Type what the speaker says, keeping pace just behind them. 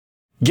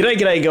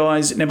G'day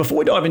guys. Now before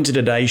we dive into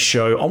today's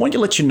show, I want to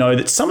let you know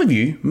that some of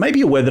you may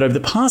be aware that over the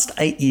past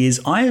 8 years,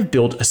 I have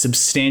built a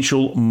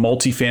substantial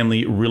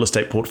multifamily real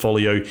estate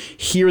portfolio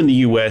here in the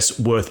US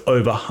worth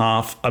over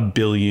 $500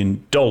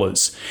 million.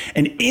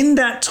 And in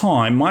that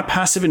time, my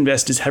passive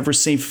investors have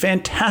received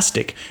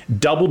fantastic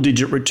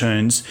double-digit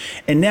returns.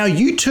 And now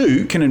you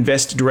too can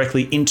invest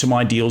directly into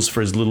my deals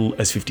for as little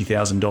as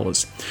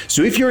 $50,000.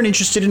 So if you're an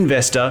interested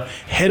investor,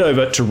 head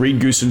over to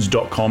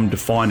reedgoosens.com to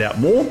find out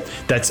more.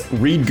 That's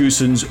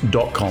reedgoosens.com.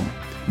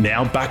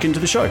 Now back into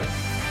the show.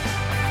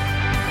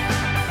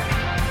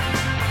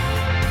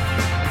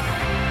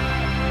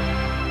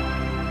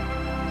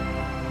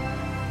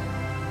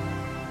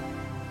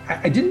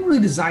 I didn't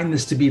really design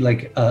this to be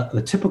like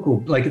the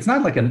typical, like it's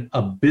not like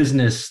a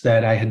business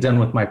that I had done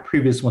with my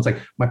previous ones. Like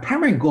my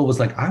primary goal was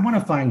like, I want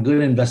to find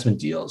good investment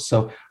deals.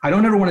 So I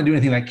don't ever want to do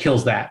anything that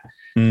kills that.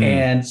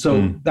 And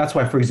so that's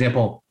why, for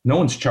example, no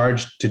one's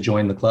charged to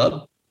join the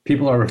club.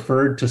 People are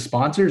referred to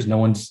sponsors.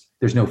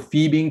 There's no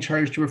fee being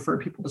charged to refer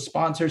people to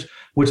sponsors,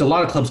 which a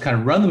lot of clubs kind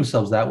of run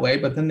themselves that way,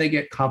 but then they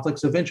get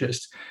conflicts of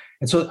interest.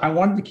 And so I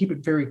wanted to keep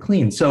it very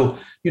clean. So,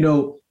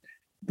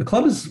 the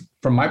club is,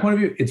 from my point of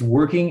view, it's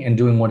working and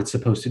doing what it's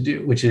supposed to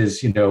do, which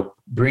is,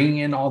 bringing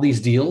in all these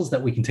deals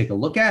that we can take a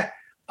look at,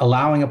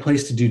 allowing a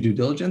place to do due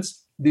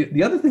diligence.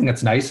 The other thing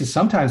that's nice is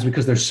sometimes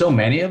because there's so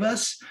many of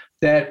us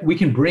that we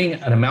can bring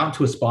an amount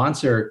to a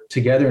sponsor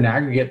together in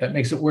aggregate that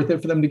makes it worth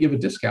it for them to give a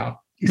discount.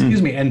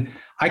 Excuse me. And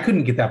I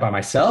couldn't get that by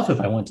myself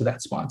if I went to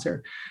that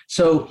sponsor.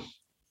 So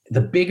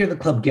the bigger the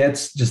club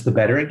gets, just the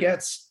better it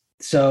gets.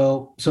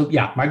 So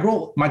yeah, my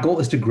goal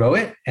is to grow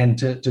it and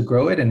to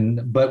grow it.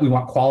 But we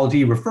want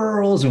quality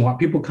referrals and we want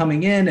people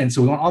coming in. And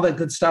so we want all that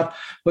good stuff,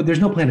 but there's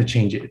no plan to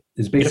change it.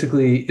 It's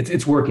basically,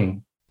 it's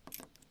working.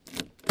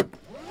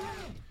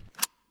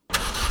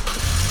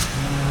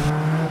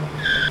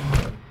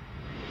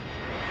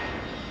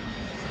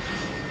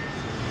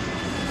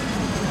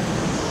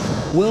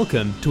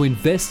 Welcome to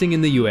Investing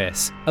in the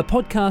US, a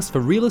podcast for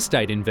real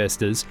estate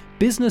investors,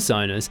 business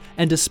owners,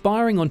 and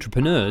aspiring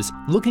entrepreneurs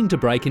looking to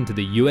break into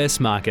the US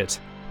market.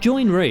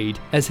 Join Reed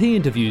as he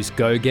interviews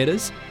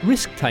go-getters,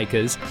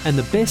 risk-takers, and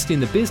the best in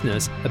the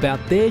business about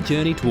their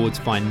journey towards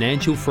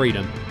financial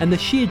freedom and the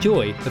sheer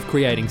joy of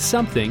creating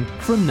something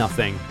from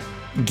nothing.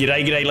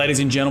 G'day, ladies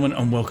and gentlemen,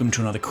 and welcome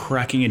to another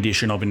cracking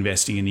edition of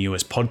Investing in the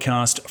US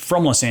podcast.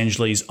 From Los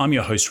Angeles, I'm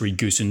your host, Reed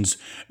Goosens.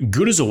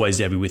 Good as always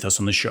to have you with us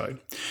on the show.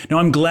 Now,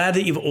 I'm glad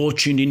that you've all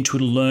tuned in to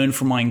learn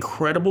from my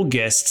incredible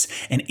guests,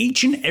 and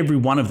each and every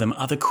one of them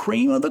are the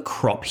cream of the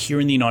crop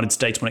here in the United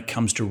States when it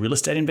comes to real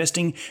estate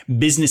investing,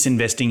 business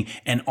investing,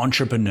 and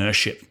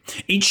entrepreneurship.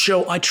 Each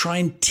show, I try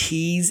and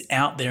tease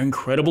out their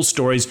incredible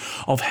stories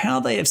of how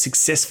they have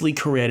successfully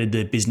created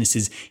their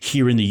businesses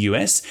here in the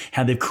US,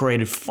 how they've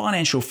created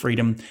financial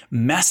freedom,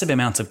 massive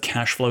amounts of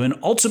cash flow, and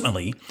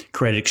ultimately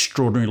created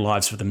extraordinary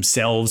lives for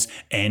themselves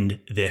and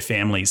their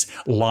families.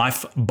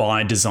 Life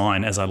by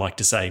design, as I like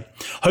to say.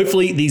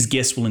 Hopefully, these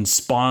guests will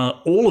inspire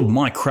all of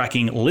my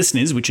cracking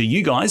listeners, which are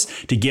you guys,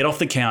 to get off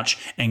the couch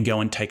and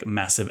go and take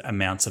massive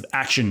amounts of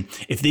action.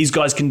 If these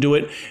guys can do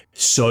it,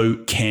 so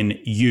can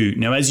you.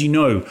 Now, as you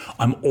know,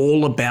 I'm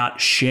all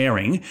about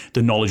sharing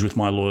the knowledge with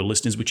my loyal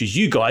listeners, which is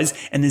you guys,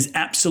 and there's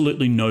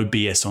absolutely no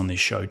BS on this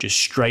show, just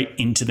straight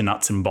into the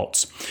nuts and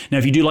bolts. Now,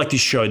 if you do like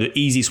this show, the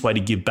easiest way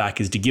to give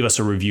back is to give us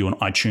a review on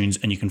iTunes,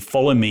 and you can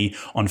follow me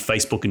on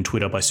Facebook and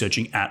Twitter by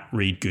searching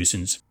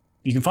 @ReedGoosens.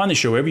 You can find the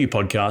show wherever you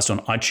podcast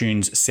on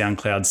iTunes,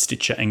 SoundCloud,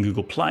 Stitcher, and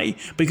Google Play,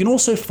 but you can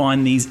also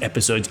find these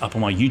episodes up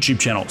on my YouTube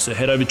channel. So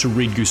head over to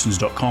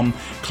reedgoosens.com,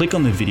 click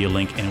on the video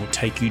link, and it will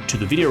take you to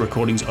the video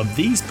recordings of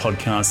these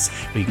podcasts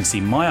where you can see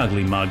my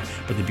ugly mug,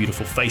 but the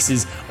beautiful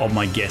faces of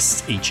my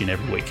guests each and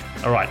every week.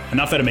 All right,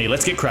 enough out of me.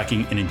 Let's get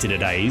cracking and into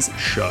today's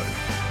show.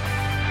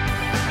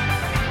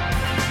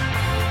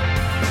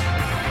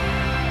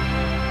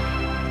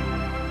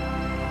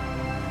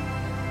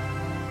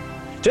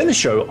 Today on the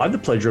show, I have the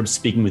pleasure of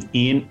speaking with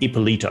Ian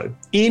Ippolito.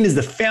 Ian is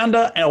the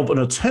founder of an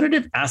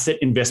alternative asset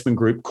investment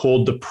group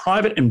called the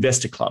Private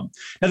Investor Club.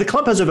 Now, the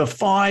club has over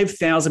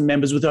 5,000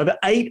 members with over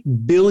 $8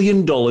 billion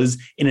in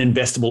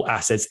investable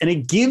assets, and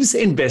it gives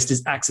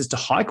investors access to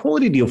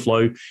high-quality deal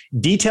flow,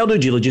 detailed due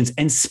diligence,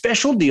 and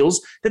special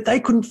deals that they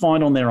couldn't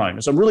find on their own.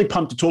 So I'm really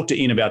pumped to talk to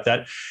Ian about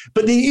that.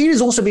 But Ian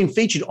has also been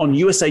featured on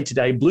USA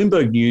Today,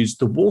 Bloomberg News,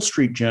 The Wall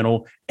Street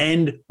Journal,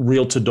 and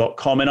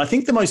Realtor.com. And I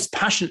think the most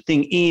passionate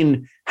thing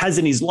Ian has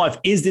in his life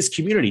is this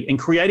community and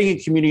creating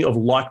a community of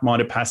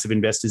like-minded passive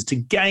investors to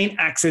gain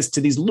access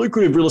to these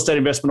lucrative real estate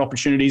investment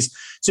opportunities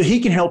so he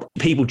can help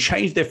people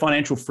change their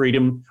financial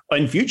freedom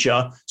in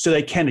future so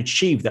they can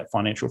achieve that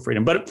financial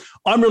freedom. But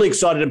I'm really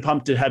excited and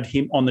pumped to have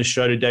him on the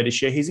show today to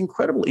share his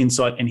incredible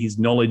insight and his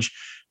knowledge.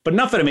 But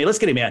enough out of me. Let's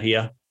get him out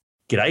here.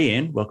 G'day,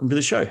 Ian. Welcome to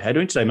the show. How are you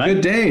doing today, mate?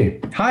 Good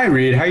day. Hi,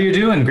 Reed. How are you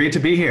doing? Great to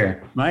be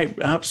here. Mate,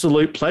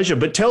 absolute pleasure.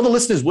 But tell the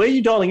listeners, where are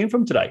you dialing in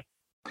from today?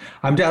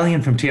 I'm dialing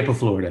in from Tampa,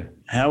 Florida.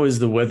 How is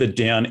the weather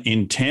down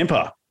in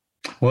Tampa?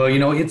 Well,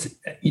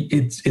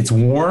 it's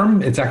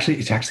warm. It's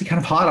actually kind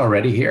of hot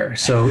already here.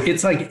 So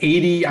it's like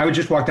 80. I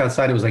just walked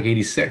outside. It was like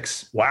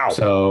 86. Wow.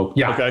 So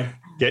yeah. Okay.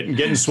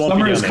 Getting swampy.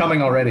 Summer is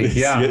coming already.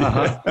 Yeah.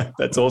 Uh-huh.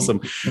 That's awesome.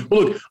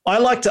 Well, look, I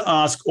like to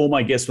ask all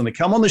my guests when they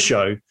come on the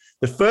show,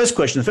 the first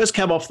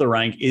cab off the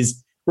rank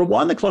is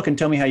rewind the clock and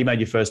tell me how you made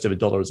your first ever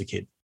dollar as a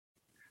kid.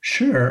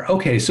 Sure.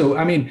 Okay. So,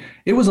 I mean,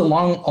 it was a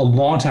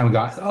long time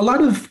ago. A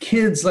lot of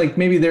kids, like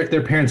maybe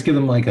their parents give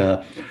them like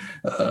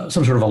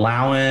some sort of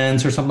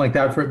allowance or something like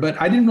that for it,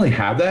 but I didn't really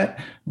have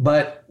that.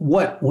 But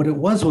what it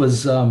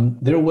was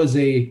there was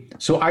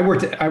so I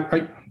worked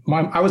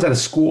I was at a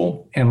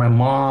school, and my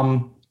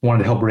mom wanted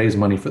to help raise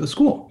money for the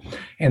school.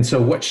 And so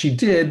what she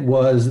did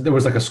was there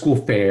was like a school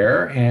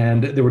fair,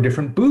 and there were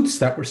different booths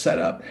that were set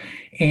up.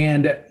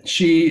 And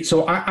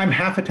I'm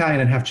half Italian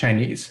and half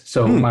Chinese.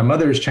 So my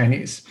mother is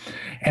Chinese.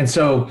 And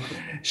so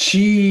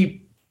she's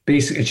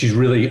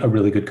really a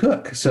really good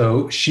cook.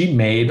 So she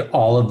made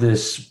all of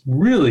this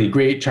really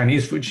great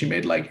Chinese food. She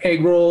made like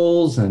egg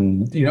rolls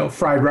and,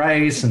 fried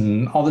rice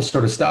and all this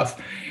sort of stuff.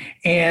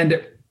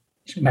 And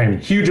she made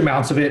huge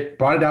amounts of it,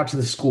 brought it out to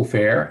the school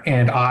fair.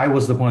 And I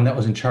was the one that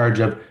was in charge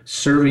of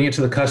serving it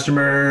to the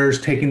customers,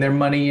 taking their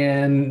money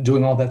in,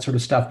 doing all that sort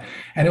of stuff.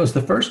 And it was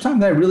the first time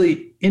that I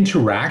really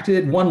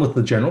interacted, one, with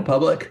the general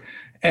public,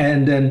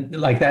 and then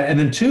like that. And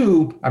then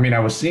two, I mean, I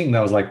was seeing that,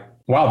 I was like,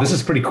 wow, this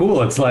is pretty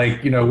cool. It's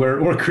like,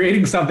 we're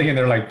creating something and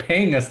they're like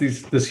paying us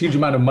this huge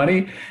amount of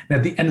money. And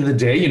at the end of the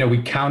day,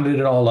 we counted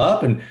it all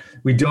up and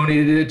we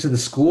donated it to the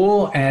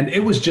school. And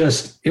it was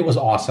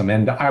awesome.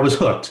 And I was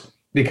hooked,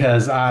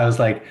 because I was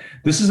like,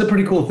 this is a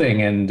pretty cool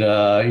thing. And,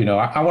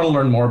 I want to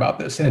learn more about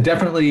this. And it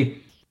definitely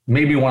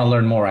made me want to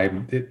learn more.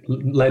 It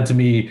led to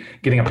me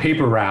getting a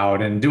paper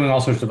route and doing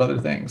all sorts of other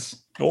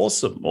things.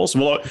 Awesome.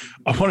 Well,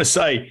 I want to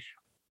say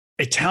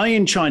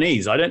Italian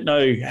Chinese. I don't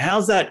know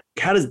how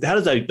does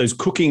those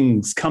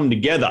cookings come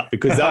together?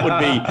 Because that would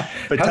be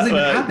how does it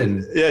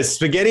happen? Yeah,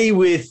 spaghetti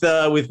with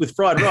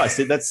fried rice.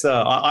 That's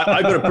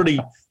I got a pretty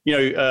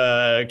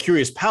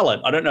curious palate.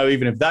 I don't know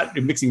even if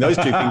mixing those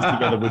two things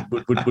together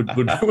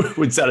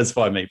would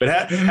satisfy me.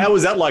 But how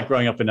was that like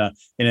growing up in a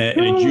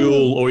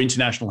dual or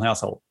international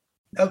household?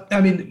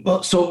 I mean,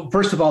 well, so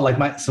first of all,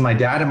 my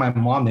dad and my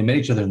mom, they met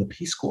each other in the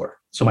Peace Corps.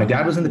 So my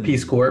dad was in the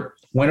Peace Corps,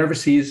 went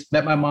overseas,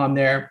 met my mom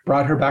there,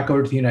 brought her back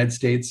over to the United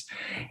States.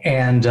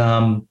 And,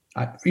 I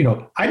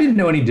didn't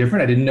know any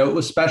different. I didn't know it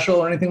was special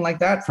or anything like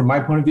that. From my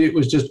point of view, it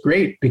was just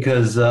great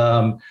because,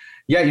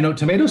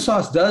 tomato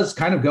sauce does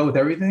kind of go with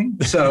everything.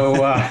 So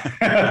that's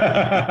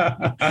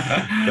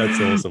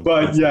awesome.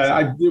 But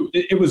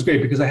it was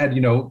great because I had,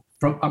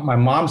 from my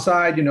mom's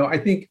side, I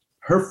think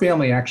her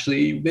family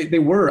actually, they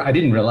were, I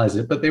didn't realize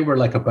it, but they were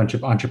like a bunch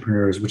of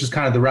entrepreneurs, which is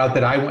kind of the route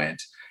that I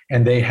went.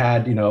 And they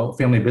had,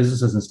 family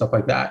businesses and stuff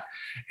like that.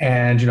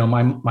 And,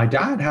 my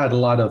dad had a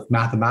lot of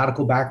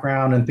mathematical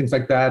background and things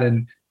like that.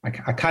 And I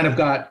kind of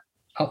got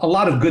a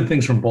lot of good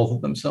things from both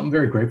of them. So I'm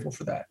very grateful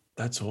for that.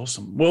 That's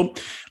awesome. Well,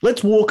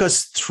 let's walk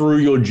us through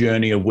your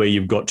journey of where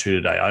you've got to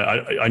today.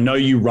 I know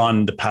you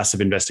run the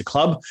Passive Investor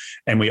Club,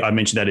 and I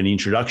mentioned that in the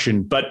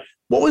introduction, but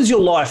what was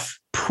your life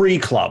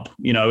pre-club,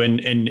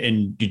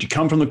 and did you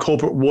come from the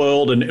corporate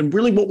world? And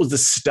really, what was the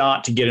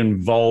start to get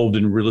involved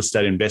in real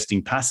estate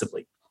investing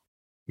passively?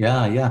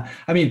 Yeah.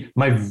 I mean,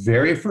 my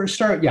very first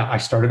start, I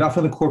started off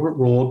in the corporate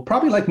world,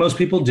 probably like most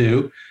people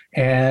do.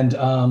 And,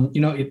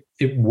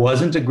 it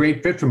wasn't a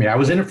great fit for me. I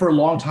was in it for a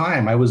long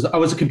time. I was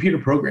a computer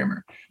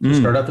programmer. I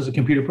started off as a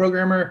computer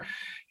programmer,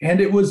 and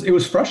it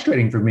was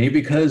frustrating for me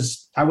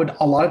because I would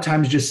a lot of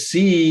times just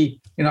see,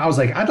 I was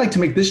like, I'd like to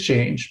make this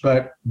change,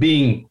 but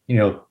being,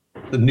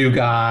 the new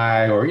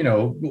guy or,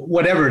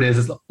 whatever it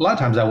is, a lot of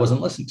times I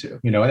wasn't listened to,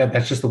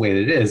 that's just the way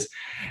that it is.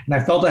 And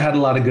I felt I had a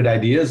lot of good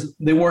ideas.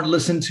 They weren't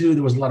listened to.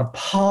 There was a lot of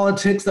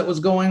politics that was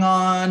going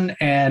on.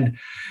 And,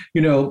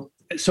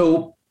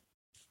 so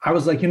I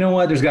was like, you know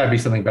what, there's gotta be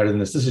something better than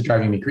this. This is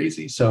driving me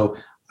crazy. So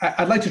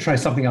I'd like to try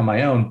something on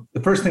my own.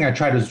 The first thing I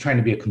tried was trying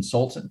to be a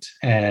consultant,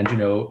 and,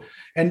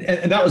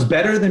 and that was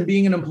better than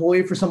being an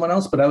employee for someone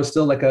else, but I was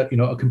still like a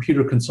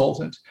computer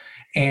consultant.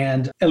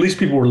 And at least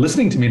people were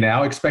listening to me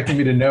now, expecting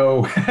me to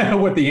know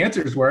what the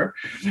answers were.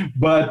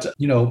 But,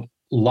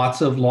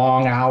 lots of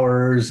long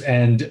hours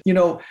and,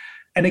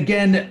 and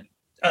again,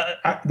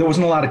 there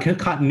wasn't a lot of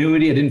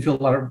continuity. I didn't feel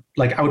a lot of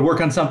like I would work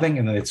on something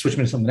and then they'd switch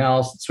me to something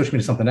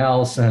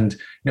else. And,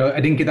 I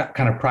didn't get that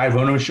kind of pride of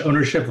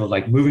ownership of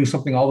like moving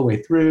something all the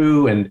way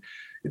through. And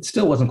it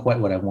still wasn't quite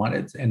what I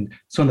wanted. And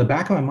so in the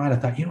back of my mind, I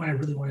thought, what I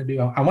really want to do?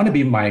 I want to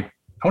be an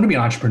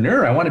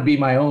entrepreneur. I want to be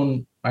my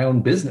own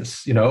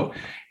business,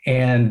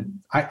 and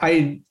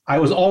I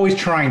was always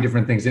trying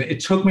different things. And it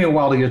took me a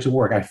while to get to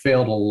work. I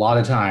failed a lot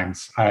of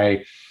times.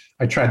 I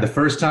tried the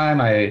first time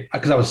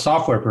because I was a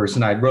software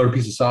person. I wrote a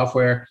piece of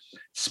software,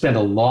 spent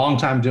a long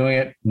time doing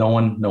it. No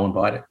one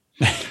bought it.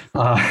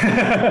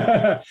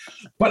 But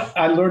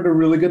I learned a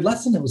really good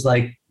lesson. It was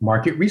like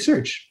market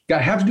research. I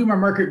have to do my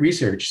market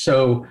research.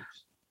 So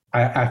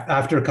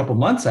after a couple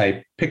months,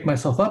 I picked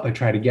myself up. I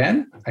tried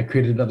again. I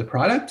created another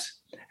product.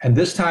 And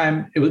this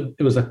time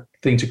it was a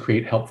thing to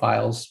create help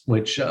files,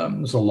 which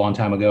was a long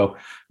time ago,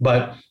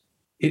 but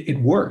it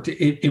worked.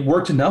 It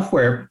worked enough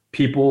where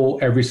people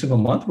every single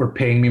month were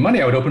paying me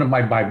money. I would open up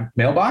my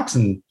mailbox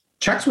and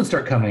checks would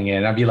start coming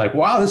in. I'd be like,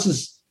 wow, this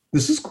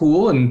is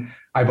cool. And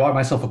I bought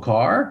myself a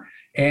car,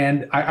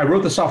 and I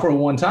wrote the software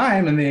one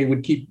time, and they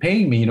would keep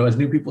paying me, as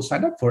new people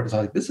signed up for it. So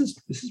I was like, this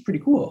is pretty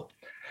cool.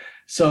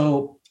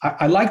 So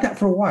I liked that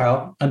for a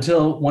while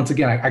until once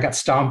again, I got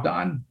stomped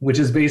on, which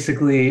is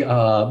basically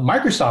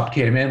Microsoft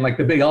came in like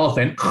the big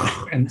elephant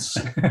and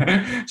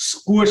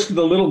squished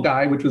the little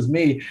guy, which was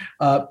me.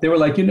 They were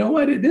like, you know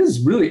what? It is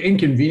really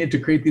inconvenient to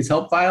create these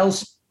help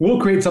files. We'll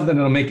create something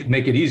that'll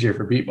make it easier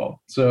for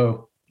people.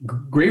 So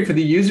great for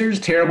the users,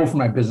 terrible for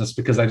my business,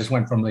 because I just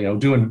went from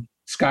doing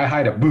sky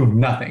high to boom,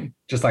 nothing,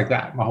 just like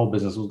that. My whole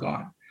business was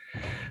gone.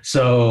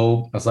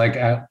 So I was like,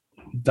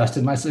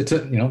 dusted myself.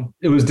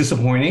 It was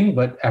disappointing,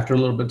 but after a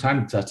little bit of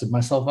time, dusted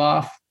myself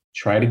off,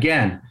 tried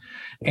again.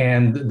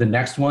 And the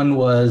next one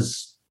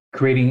was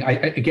creating, I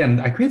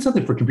created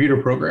something for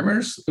computer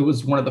programmers. It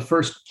was one of the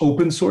first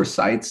open source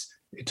sites.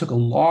 It took a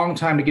long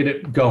time to get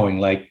it going,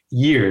 like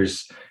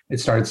years. It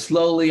started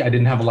slowly. I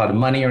didn't have a lot of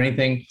money or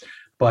anything,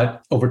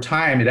 but over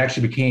time,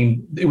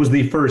 it was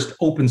the first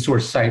open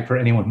source site for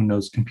anyone who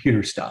knows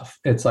computer stuff.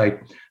 It's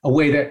like a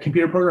way that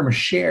computer programmers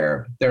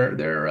share their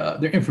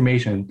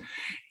information.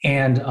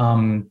 And,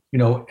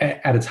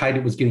 at its height,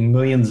 it was getting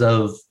millions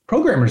of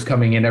programmers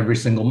coming in every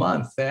single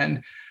month.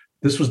 And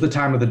this was the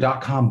time of the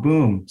 .com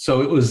boom.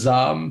 So it was,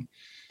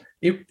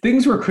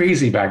 things were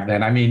crazy back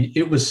then. I mean,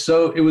 it was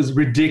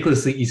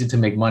ridiculously easy to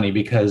make money,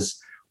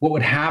 because what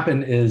would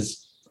happen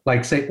is,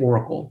 like, say,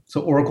 Oracle.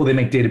 So Oracle, they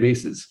make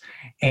databases,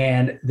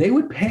 and they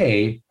would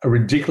pay a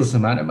ridiculous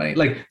amount of money.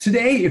 Like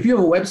today, if you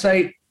have a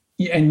website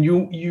and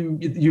you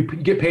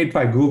get paid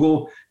by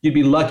Google, you'd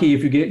be lucky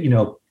if you get,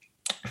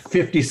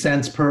 50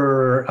 cents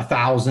per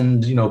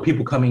 1,000,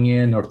 people coming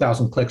in, or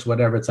 1,000 clicks,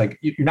 whatever. It's like,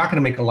 you're not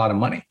going to make a lot of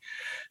money.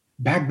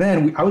 Back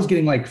then, I was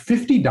getting like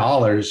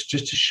 $50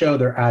 just to show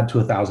their ad to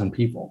 1,000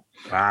 people.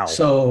 Wow.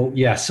 So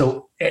yeah,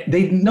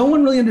 no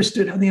one really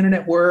understood how the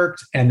internet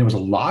worked, and there was a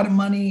lot of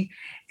money.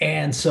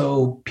 And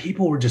so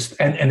people were just,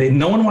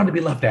 no one wanted to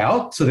be left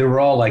out. So they were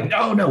all like,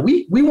 no,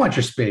 we want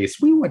your space.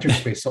 We want your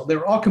space. So they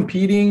were all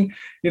competing,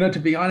 to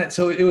be on it.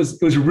 So it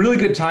was a really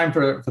good time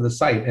for the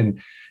site.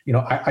 And,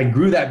 I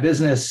grew that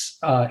business,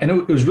 and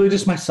it was really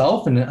just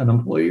myself and an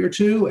employee or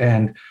two.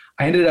 And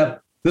I ended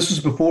up, this was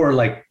before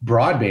like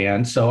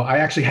broadband. So I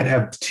actually had to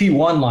have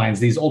T1 lines,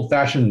 these old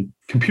fashioned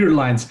computer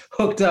lines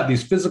hooked up,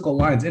 these physical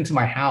lines into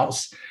my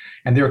house.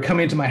 And they were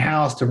coming into my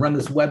house to run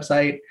this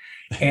website.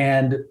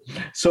 And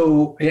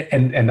so,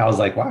 and I was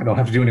like, wow, I don't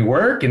have to do any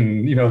work.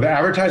 And, the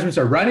advertisements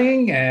are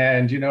running,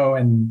 and,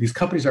 and these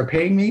companies are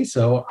paying me.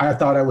 So I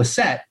thought I was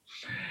set.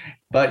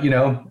 But,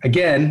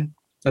 again,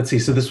 let's see.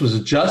 So this was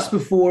just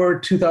before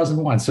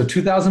 2001. So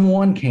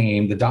 2001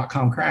 came, the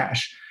 .com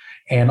crash.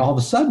 And all of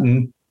a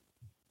sudden,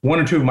 one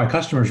or two of my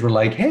customers were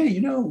like, hey,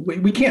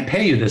 we can't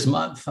pay you this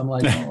month. I'm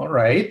like, all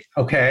right,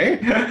 okay.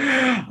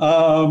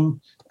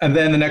 And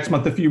then the next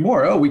month, a few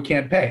more, oh, we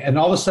can't pay. And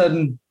all of a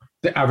sudden,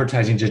 the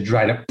advertising just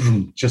dried up,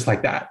 boom, just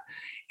like that.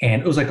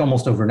 And it was like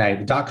almost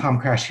overnight. The .com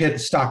crash hit, the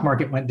stock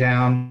market went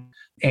down,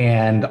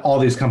 and all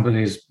these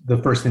companies, the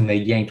first thing they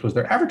yanked was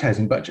their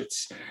advertising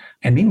budgets.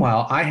 And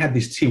meanwhile, I had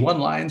these T1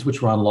 lines,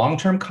 which were on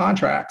long-term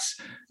contracts,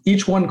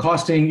 each one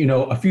costing,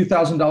 a few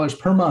 $1,000s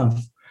per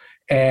month,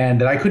 and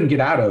that I couldn't get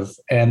out of,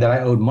 and that I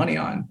owed money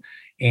on.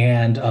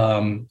 And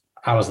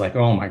I was like,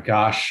 oh my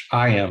gosh,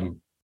 I am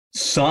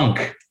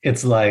sunk.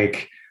 It's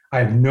like, I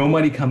have no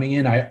money coming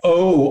in. I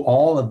owe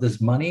all of this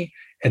money.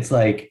 It's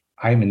like,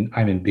 I'm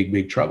in big,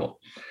 big trouble.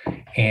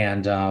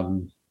 And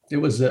that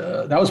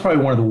was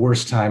probably one of the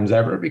worst times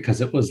ever, because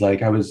it was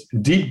like, I was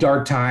deep,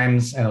 dark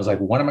times, and I was like,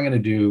 what am I going to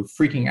do?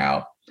 Freaking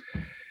out.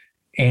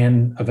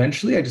 And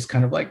eventually I just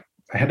kind of like,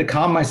 I had to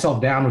calm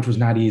myself down, which was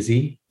not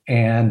easy.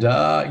 And,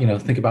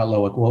 think about,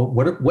 well,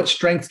 what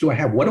strengths do I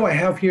have? What do I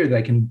have here that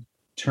I can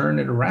turn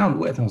it around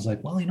with? And I was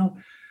like, well,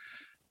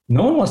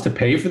 no one wants to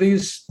pay for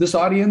this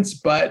audience,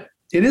 but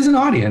it is an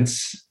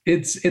audience.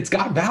 It's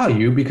got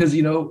value, because,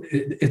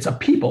 it's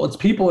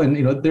people,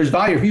 and, there's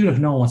value even if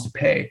no one wants to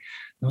pay.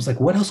 And I was like,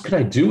 what else could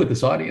I do with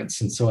this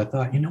audience? And so I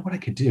thought, what I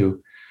could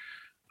do?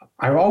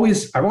 I've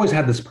always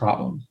had this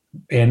problem.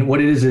 And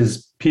what it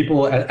is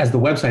people, as the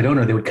website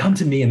owner, they would come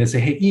to me and they'd say,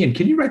 hey, Ian,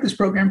 can you write this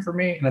program for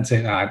me? And I'd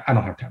say, I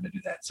don't have time to do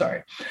that.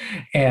 Sorry.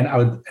 And I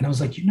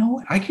was like,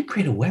 what? I could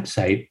create a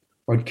website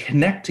or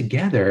connect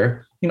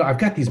together. I've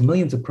got these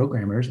millions of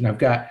programmers, and I've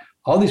got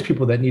all these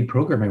people that need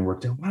programming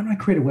work done. Why don't I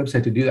create a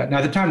website to do that? Now,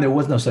 at the time, there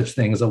was no such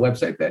thing as a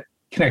website that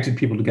connected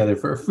people together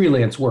for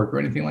freelance work or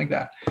anything like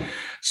that.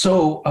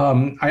 So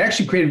I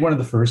actually created one of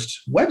the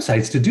first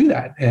websites to do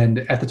that. And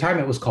at the time,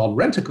 it was called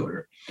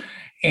Rent-A-Coder.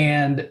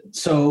 And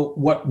so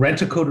what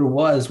Rent-A-Coder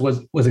was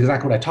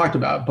exactly what I talked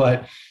about.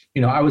 But,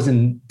 I was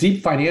in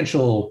deep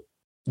financial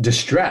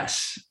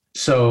distress.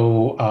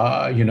 So,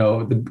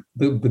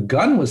 the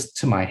gun was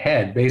to my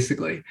head,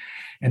 basically.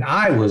 And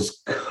I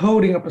was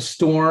coding up a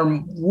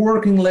storm,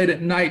 working late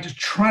at night, just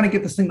trying to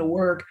get this thing to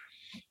work,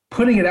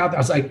 putting it out there.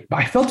 I was like,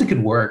 I felt it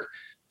could work.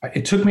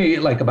 It took me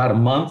like about a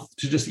month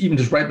to just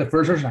write the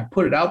first version. I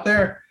put it out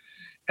there.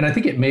 And I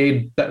think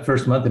that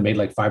first month, it made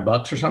like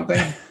 $5 or something.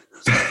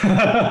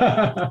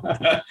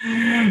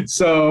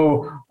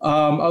 So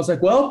I was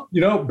like, well,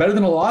 better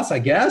than a loss, I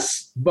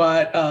guess.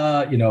 But,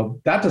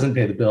 that doesn't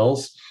pay the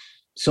bills.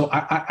 So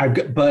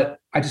but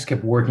I just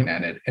kept working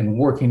at it and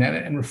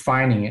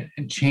refining it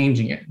and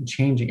changing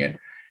it.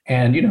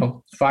 And,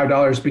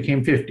 $5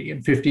 became 50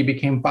 and 50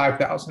 became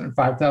 5,000 and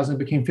 5,000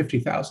 became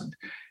 50,000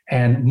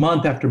 and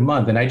month after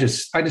month. And I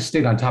just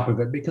stayed on top of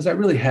it because I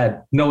really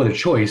had no other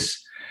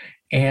choice,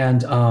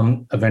 and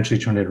eventually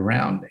turned it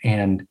around.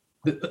 And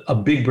a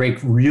big break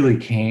really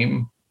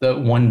came the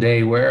one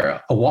day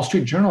where a Wall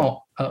Street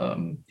Journal,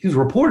 he was a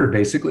reporter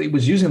basically,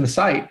 was using the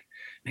site. And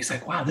he's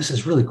like, wow, this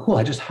is really cool.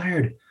 I just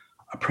hired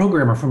a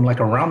programmer from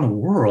like around the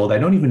world. I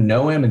don't even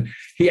know him. And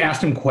he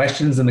asked him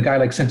questions, and the guy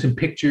like sent him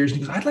pictures.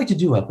 And he goes, I'd like to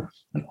do an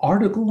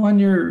article on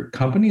your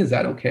company. Is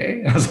that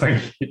okay? And I was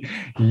like,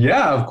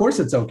 yeah, of course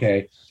it's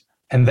okay.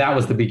 And that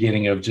was the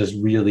beginning of just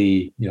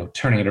really,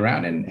 turning it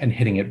around and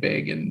hitting it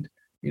big. And,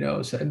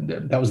 so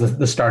that was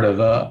the start of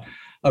a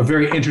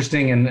very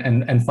interesting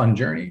and fun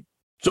journey.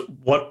 So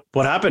what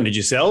happened? Did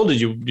you sell? Did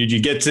you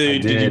get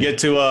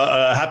to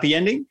a happy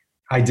ending?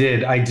 I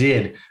did.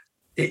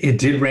 It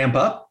did ramp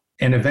up.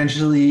 And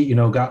eventually,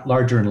 got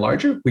larger and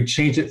larger. We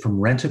changed it from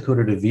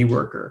Rent-A-Coder to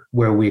vWorker,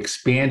 where we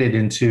expanded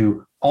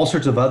into all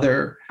sorts of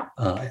other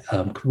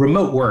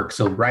remote work.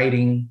 So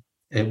writing,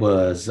 it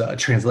was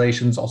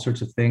translations, all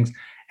sorts of things.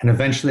 And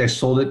eventually I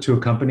sold it to a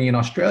company in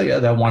Australia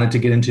that wanted to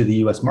get into the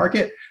US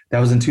market. That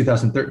was in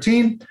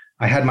 2013.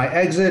 I had my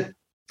exit.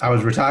 I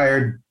was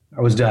retired.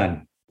 I was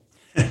done.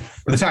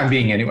 For the time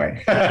being,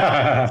 anyway.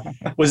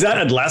 Was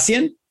that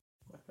Atlassian?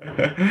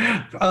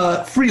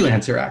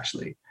 Freelancer,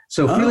 actually.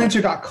 So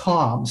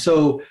freelancer.com.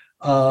 So,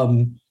 now,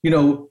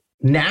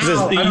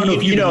 I don't know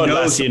if you know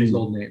Atlassian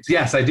old names.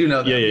 Yes, I do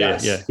know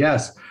that.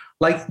 Yes.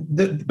 Like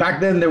back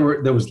then there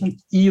was like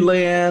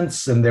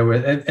Elance,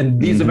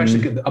 and these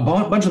eventually, a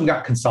bunch of them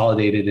got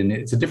consolidated, and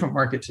it's a different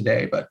market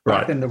today, but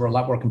back then there were a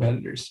lot more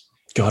competitors.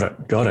 Got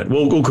it.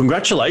 Well,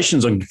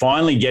 congratulations on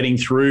finally getting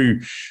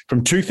through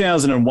from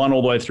 2001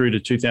 all the way through to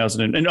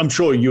 2000. And I'm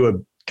sure you were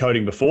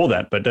coding before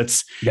that, but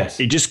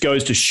it just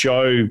goes to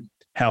show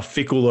how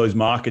fickle those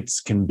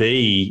markets can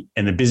be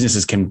and the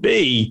businesses can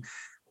be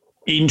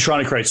in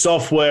trying to create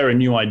software and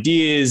new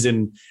ideas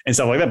and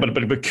stuff like that.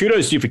 But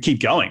kudos to you for keep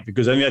going,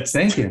 because I think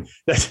thank you.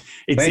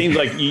 Seems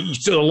like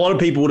a lot of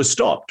people would have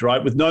stopped,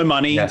 right? With no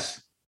money.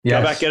 Yes.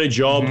 Go back, get a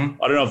job.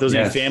 I don't know if there's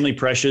any family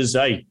pressures.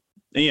 Hey,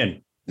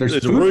 Ian,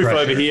 there's a roof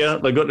over here.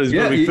 There's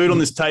got to be food on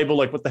this table.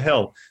 Like, what the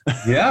hell?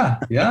 Yeah,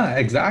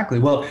 exactly.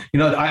 Well,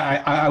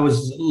 I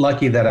was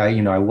lucky that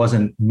I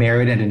wasn't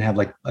married and didn't have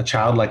like a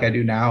child like I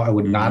do now. I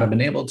would not have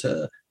been able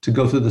to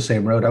go through the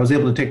same road. I was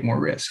able to take more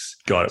risks.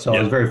 Got it. So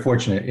I was very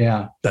fortunate.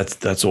 Yeah.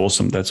 That's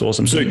awesome.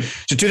 So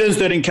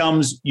 2013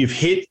 comes, you've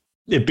hit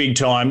it big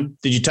time.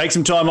 Did you take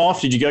some time off?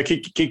 Did you go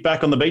kick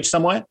back on the beach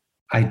somewhere?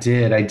 I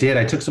did.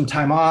 I took some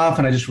time off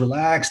and I just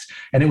relaxed.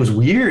 And it was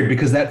weird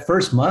because that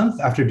first month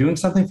after doing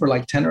something for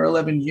like 10 or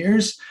 11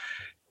 years,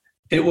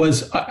 it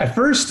was, at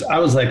first I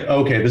was like,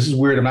 okay, this is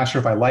weird. I'm not sure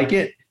if I like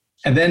it.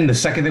 And then the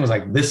second thing was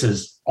like, this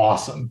is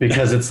awesome,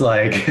 because it's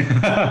like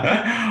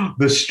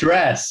the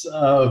stress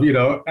of,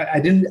 I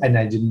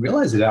didn't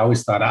realize it. I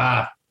always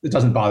thought, it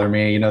doesn't bother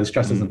me. The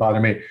stress doesn't bother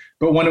me.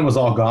 But when it was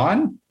all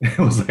gone, it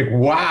was like,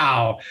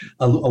 wow,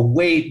 a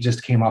weight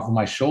just came off of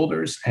my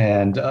shoulders.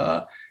 And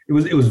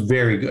it was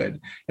very good.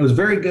 It was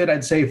very good,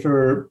 I'd say,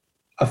 for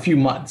a few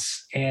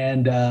months.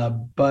 And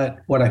but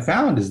what I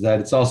found is that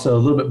it's also a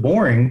little bit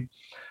boring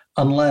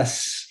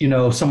unless,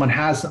 someone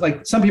has,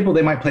 like, some people,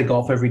 they might play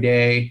golf every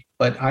day,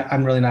 but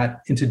I'm really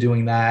not into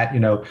doing that.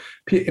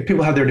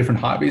 People have their different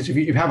hobbies. If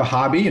you have a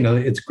hobby,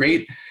 it's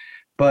great.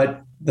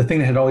 But the thing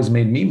that had always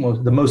made me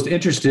the most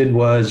interested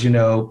was,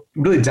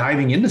 really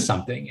diving into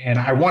something. And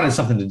I wanted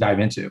something to dive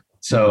into.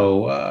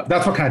 So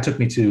that's what kind of took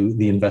me to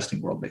the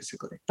investing world,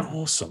 basically.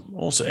 Awesome.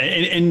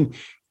 And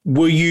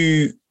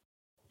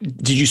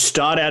did you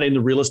start out in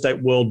the real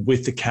estate world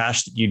with the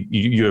cash that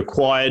you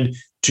acquired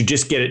to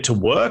just get it to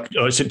work,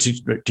 or to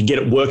get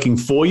it working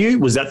for you?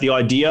 Was that the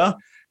idea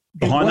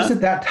behind that? It was at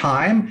that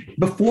time.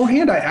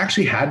 Beforehand, I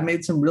actually had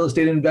made some real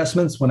estate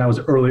investments when I was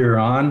earlier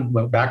on,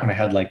 back when I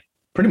had like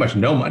pretty much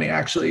no money,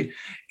 actually.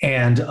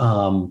 And,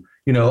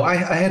 I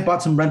had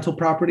bought some rental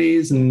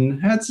properties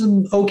and had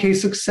some okay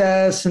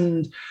success,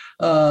 and,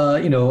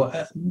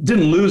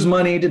 didn't lose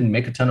money, didn't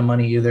make a ton of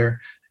money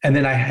either. And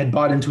then I had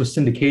bought into a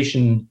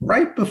syndication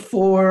right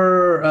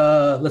before,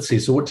 let's see,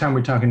 so what time are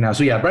we talking now?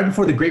 So yeah, right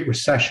before the Great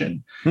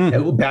Recession.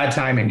 Bad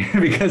timing,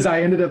 because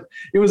I ended up,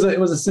 it was a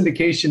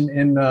syndication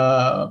in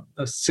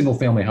single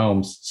family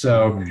homes.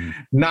 So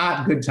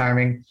not good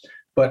timing.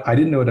 but I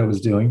didn't know what I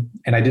was doing,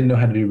 and I didn't know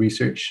how to do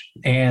research.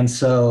 And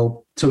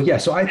so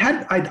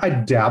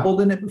I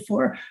dabbled in it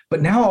before,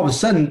 but now all of a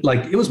sudden,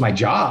 like, it was my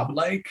job.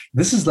 Like,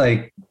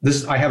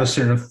 I have a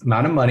certain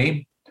amount of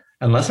money.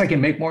 Unless I can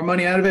make more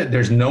money out of it,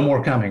 there's no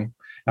more coming.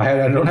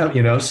 I don't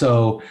have,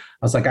 so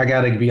I was like, I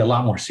got to be a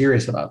lot more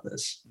serious about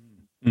this.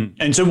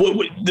 And so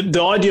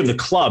the idea of the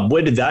club,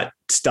 where did that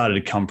started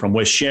to come from?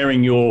 Where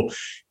sharing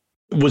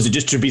was it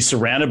just to be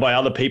surrounded by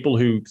other people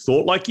who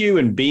thought like you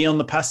and be on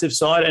the passive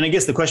side? And I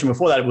guess the question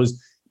before that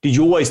was, did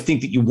you always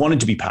think that you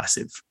wanted to be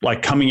passive?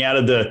 Like, coming out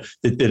of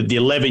the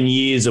 11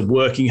 years of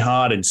working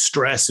hard and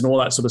stress and all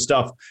that sort of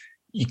stuff,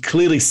 you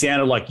clearly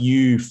sounded like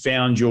you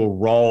found your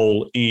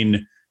role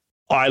in,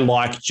 I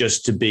like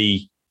just to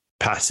be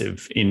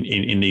passive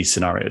in these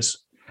scenarios.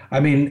 I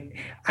mean,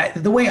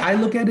 the way I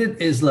look at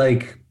it is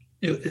like,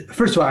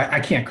 first of all, I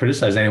can't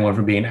criticize anyone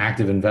for being an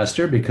active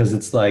investor, because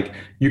it's like,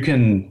 you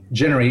can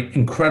generate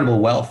incredible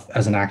wealth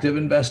as an active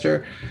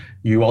investor.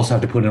 You also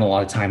have to put in a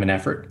lot of time and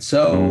effort.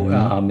 So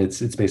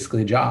it's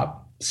basically a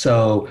job.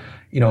 So,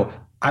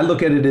 I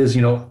look at it as,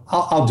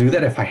 I'll do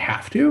that if I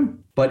have to.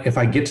 But if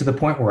I get to the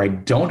point where I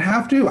don't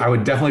have to, I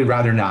would definitely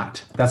rather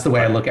not. That's the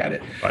way I look at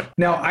it. Right.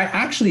 Now, I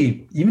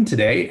actually, even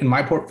today in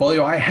my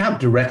portfolio, I have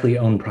directly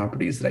owned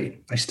properties that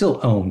I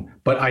still own,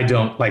 but I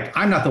don't, like,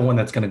 I'm not the one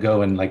that's going to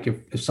go and, like,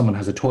 if someone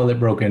has a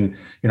toilet broken,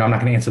 I'm not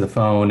going to answer the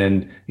phone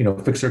and,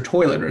 fix their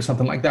toilet or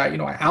something like that.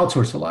 I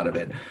outsource a lot of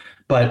it.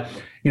 But,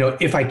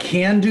 if I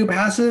can do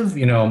passive,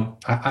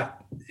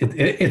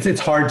 it's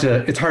hard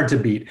to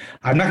beat.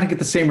 I'm not going to get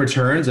the same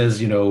returns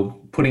as,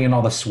 putting in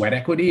all the sweat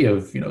equity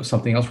of,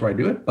 something else where I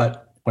do it.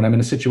 But when I'm in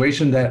a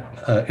situation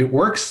that it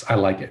works, I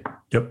like it.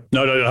 Yep.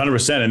 No,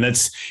 100%. And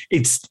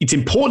it's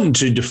important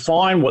to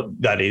define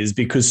what that is,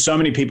 because so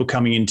many people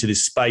coming into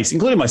this space,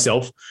 including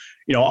myself,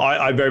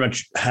 I very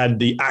much had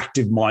the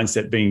active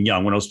mindset being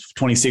young. When I was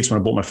 26, when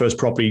I bought my first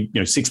property,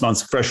 6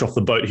 months fresh off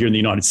the boat here in the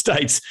United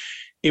States,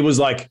 it was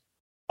like,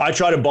 I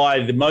try to buy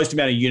the most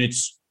amount of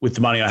units with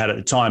the money I had at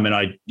the time. And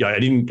I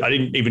didn't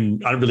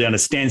really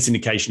understand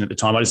syndication at the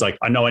time.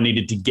 I know I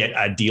needed to get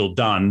a deal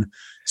done.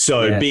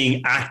 So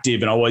being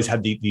active, and I always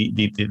had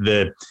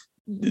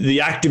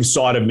the active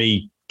side of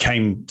me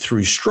came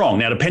through strong.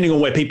 Now, depending on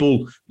where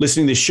people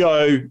listening to this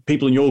show,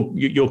 people in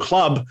your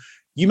club,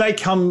 you may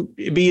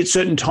be at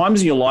certain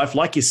times in your life,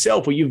 like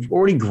yourself, where you've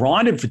already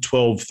grinded for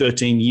 12,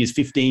 13 years,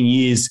 15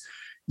 years.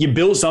 You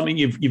built something,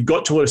 you've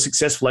got to a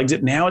successful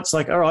exit. Now it's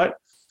like, all right,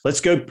 let's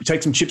go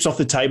take some chips off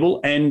the table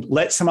and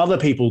let some other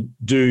people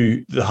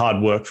do the hard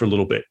work for a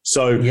little bit.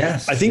 So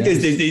I think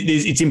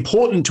it's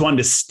important to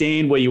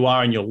understand where you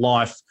are in your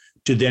life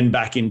to then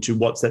back into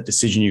what's that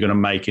decision you're going to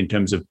make in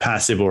terms of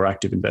passive or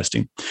active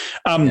investing.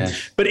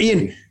 But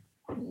Ian,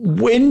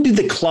 when did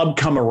the club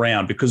come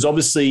around? Because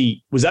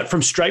obviously, was that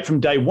straight from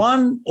day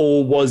one,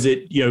 or was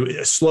it,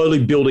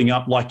 slowly building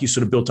up like you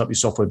sort of built up your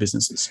software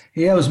businesses?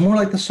 Yeah, it was more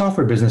like the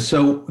software business.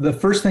 So the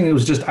first thing,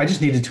 I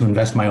just needed to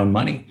invest my own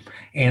money.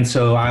 And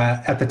so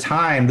at the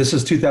time, this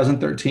is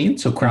 2013.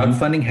 So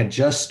crowdfunding had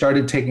just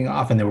started taking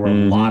off, and there were a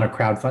lot of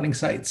crowdfunding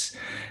sites.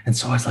 And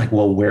so I was like,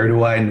 well, where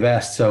do I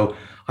invest? So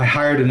I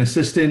hired an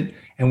assistant,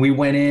 and we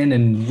went in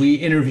and we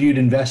interviewed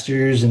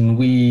investors, and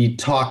we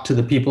talked to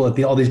the people at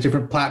all these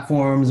different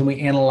platforms, and we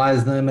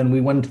analyzed them, and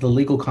we went into the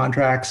legal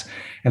contracts.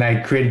 And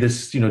I created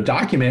this,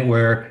 document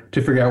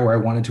to figure out where I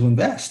wanted to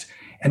invest.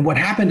 And what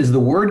happened is the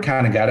word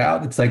kind of got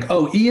out. It's like,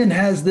 oh, Ian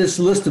has this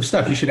list of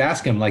stuff. You should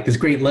ask him, like, this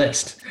great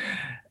list.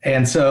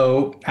 And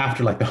so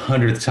after like the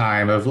 100th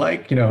time of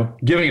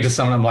giving it to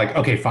someone, I'm like,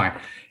 okay, fine.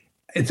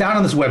 It's out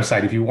on this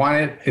website. If you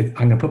want it, I'm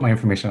going to put my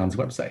information on this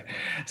website.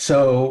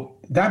 So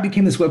that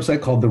became this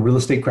website called the Real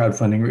Estate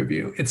Crowdfunding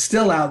Review. It's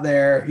still out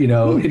there.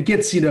 It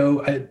gets, I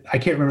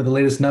can't remember the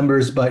latest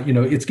numbers, but,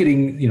 it's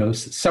getting,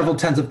 several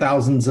tens of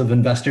thousands of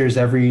investors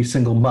every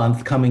single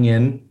month coming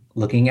in,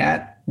 looking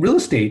at real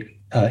estate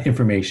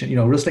information,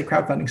 real estate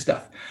crowdfunding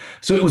stuff.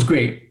 So it was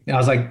great. And I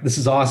was like, this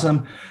is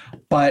awesome.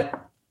 But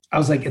I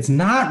was like, it's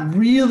not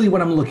really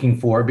what I'm looking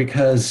for,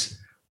 because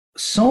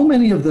so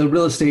many of the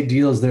real estate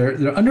deals,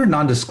 they're under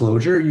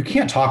non-disclosure. You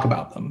can't talk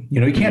about them.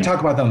 You can't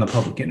talk about them on the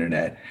public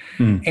internet.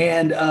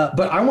 And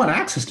but I want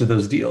access to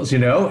those deals,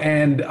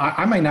 and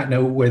I might not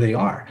know where they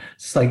are.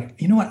 It's like,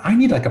 you know what? I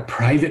need like a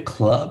private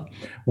club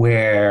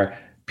where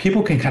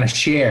people can kind of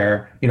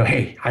share,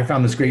 hey, I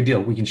found this great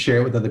deal. We can share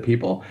it with other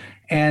people.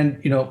 And,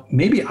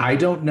 maybe I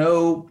don't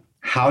know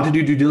how to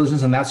do due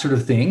diligence and that sort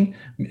of thing.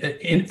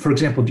 For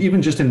example,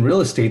 even just in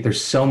real estate,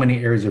 there's so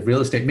many areas of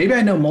real estate. Maybe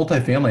I know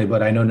multifamily,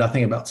 but I know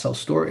nothing about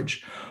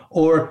self-storage.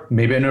 Or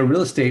maybe I know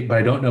real estate, but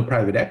I don't know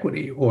private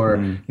equity.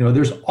 Or,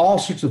 there's all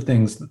sorts of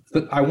things.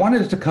 I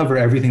wanted it to cover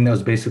everything that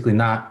was basically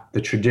not the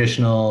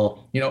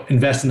traditional,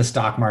 invest in the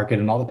stock market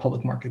and all the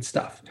public market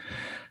stuff.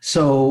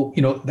 So,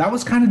 that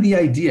was kind of the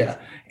idea.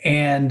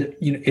 And,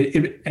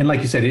 and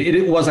like you said,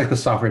 it was like the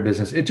software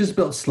business. It just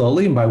built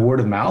slowly and by word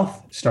of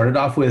mouth. Started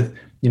off with,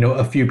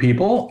 a few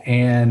people,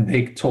 and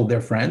they told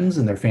their friends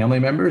and their family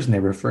members, and they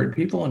referred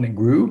people, and it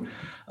grew.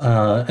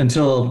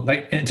 until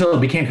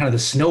it became kind of the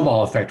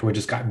snowball effect where it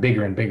just got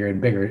bigger and bigger and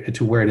bigger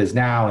to where it is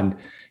now. And,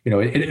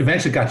 it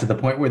eventually got to the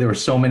point where there were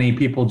so many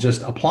people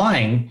just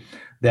applying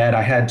that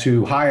I had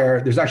to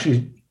hire. There's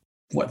actually,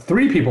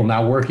 3 people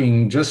now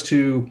working just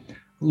to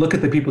look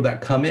at the people that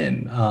come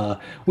in.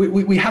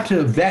 We have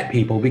to vet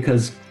people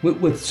because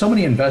with so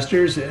many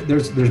investors,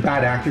 there's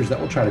bad actors that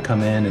will try to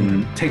come in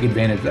and take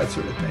advantage of that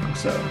sort of thing.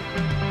 So.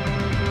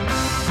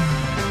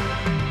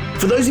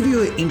 For those of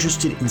you who are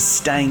interested in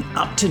staying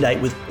up to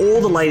date with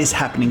all the latest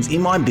happenings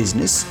in my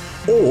business,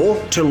 or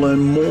to learn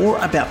more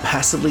about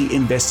passively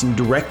investing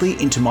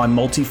directly into my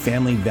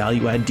multifamily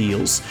value add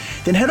deals,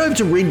 then head over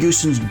to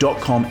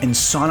reedgoosens.com and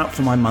sign up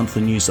for my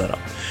monthly newsletter.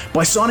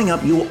 By signing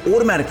up, you will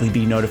automatically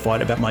be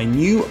notified about my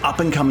new up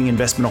and coming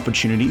investment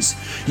opportunities.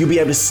 You'll be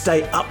able to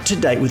stay up to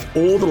date with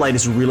all the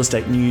latest real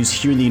estate news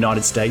here in the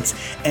United States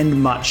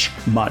and much,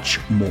 much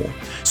more.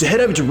 So head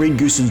over to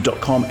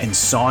reedgoosens.com and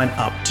sign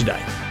up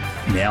today.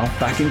 Now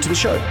back into the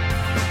show.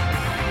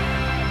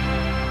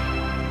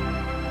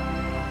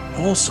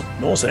 Awesome.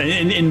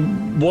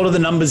 And what are the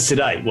numbers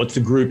today? What's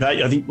the group?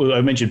 I think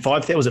I mentioned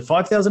 5,000. Was it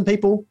 5,000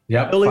 people?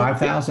 Yep,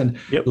 5,000.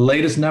 Yep.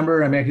 Latest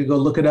number, I could go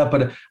look it up,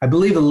 but I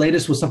believe the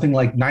latest was something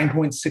like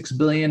 9.6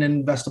 billion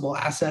in investable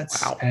assets.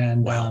 Wow.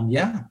 And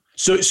yeah.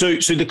 So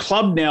the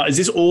club now, is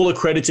this all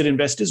accredited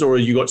investors or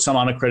you got some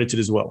unaccredited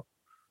as well?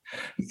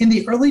 In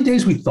the early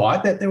days, we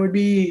thought that there would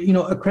be,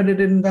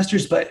 accredited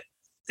investors, but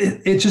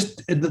it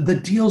just, the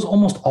deals,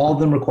 almost all of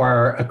them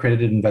require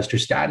accredited investor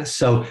status.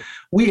 So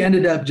we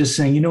ended up just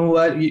saying, you know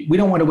what, we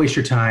don't want to waste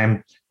your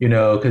time,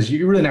 because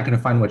you're really not going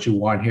to find what you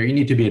want here. You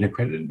need to be an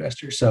accredited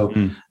investor. So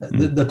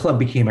the club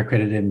became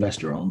accredited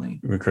investor only.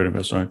 Accredited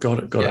investor.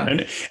 Got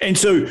it. And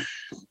so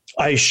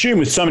I assume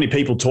with so many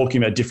people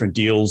talking about different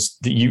deals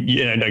that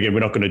again,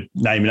 we're not going to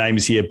name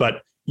names here,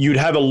 but you'd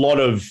have a lot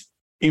of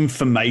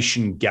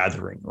information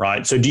gathering,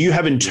 right? So do you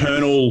have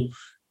internal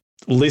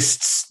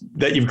lists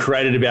that you've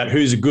created about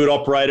who's a good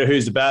operator,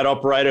 who's a bad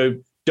operator?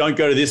 Don't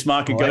go to this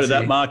market, go to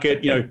that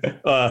market.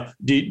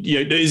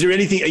 Is there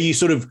anything? Are you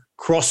sort of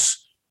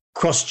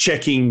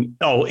cross-checking?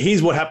 Oh,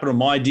 here's what happened on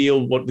my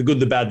deal. What the good,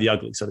 the bad, the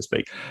ugly, so to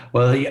speak.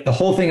 Well, the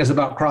whole thing is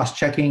about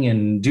cross-checking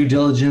and due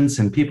diligence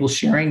and people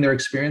sharing their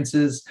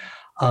experiences.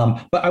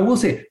 But I will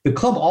say the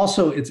club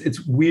also,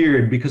 it's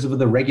weird because of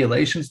the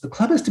regulations. The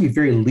club has to be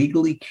very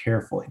legally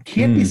careful. It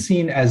can't be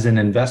seen as an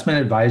investment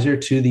advisor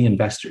to the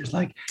investors,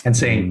 and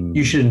saying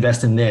you should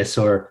invest in this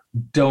or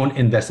don't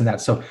invest in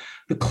that. So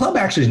the club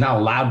actually is not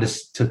allowed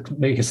to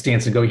make a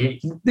stance and go,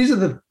 hey, these are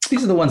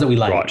the ones that we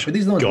like, right, or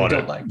these are the ones we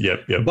don't like.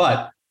 Yep.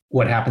 But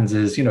what happens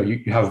is,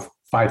 you have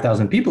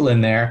 5,000 people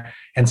in there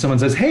and someone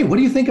says, hey, what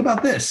do you think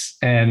about this?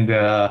 And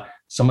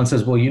someone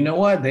says, well, you know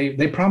what?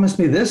 They promised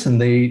me this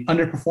and they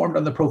underperformed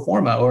on the pro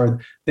forma,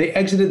 or they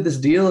exited this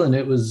deal and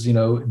it was,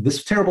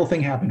 this terrible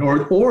thing happened.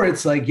 Or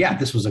it's like, yeah,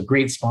 this was a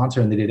great sponsor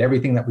and they did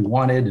everything that we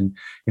wanted and,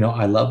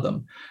 I love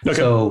them. Okay.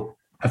 So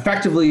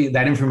effectively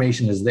that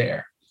information is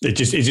there.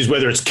 It's just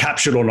whether it's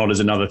captured or not is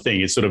another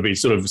thing. It's sort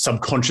of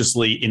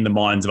subconsciously in the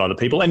minds of other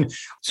people. And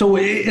so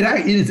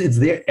it's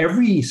there.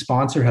 Every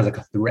sponsor has like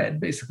a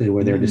thread basically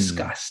where they're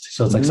discussed.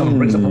 So it's like someone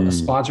brings up a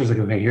sponsor, like,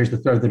 okay, here's the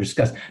thread they're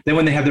discussed. Then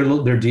when they have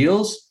their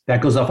deals,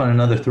 that goes off on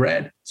another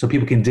thread. So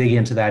people can dig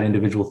into that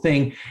individual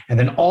thing. And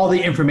then all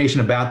the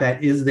information about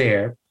that is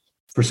there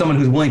for someone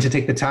who's willing to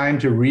take the time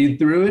to read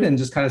through it and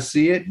just kind of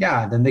see it.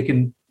 Yeah. Then they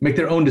can make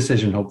their own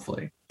decision,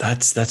 hopefully.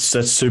 That's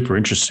super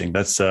interesting.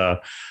 That's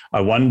I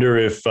wonder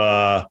if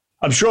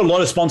I'm sure a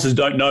lot of sponsors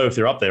don't know if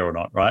they're up there or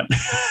not, right?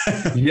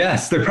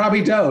 Yes, they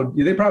probably don't.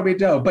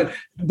 But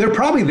they're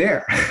probably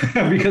there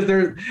because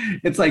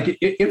it's like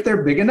if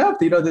they're big enough,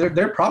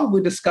 they're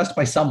probably discussed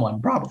by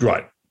someone, probably.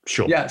 Right.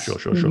 Sure. Yes.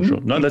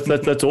 Sure. No,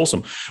 that's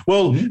awesome.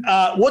 Well,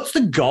 what's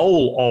the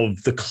goal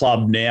of the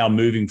club now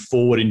moving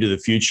forward into the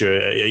future?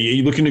 Are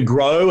you looking to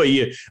grow? Are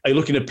you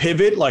looking to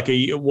pivot?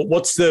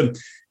 What's the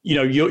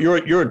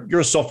you're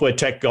a software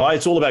tech guy.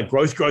 It's all about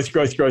growth.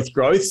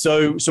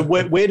 So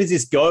where does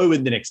this go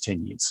in the next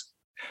 10 years?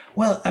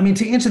 Well,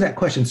 to answer that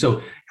question,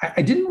 so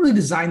I didn't really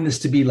design this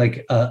to be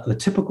like the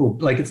typical,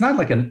 it's not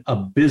like a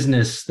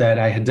business that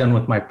I had done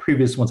with my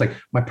previous ones. Like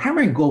my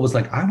primary goal was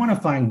I want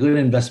to find good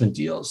investment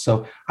deals.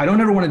 So I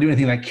don't ever want to do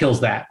anything that kills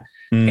that.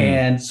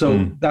 And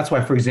so that's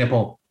why, for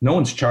example, no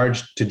one's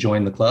charged to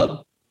join the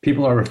club.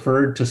 People are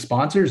referred to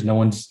sponsors.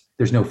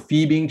 There's no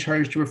fee being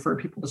charged to refer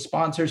people to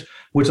sponsors,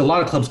 which a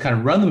lot of clubs kind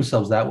of run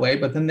themselves that way,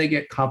 but then they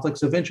get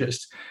conflicts of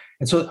interest.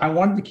 And so I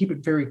wanted to keep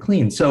it very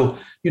clean. So,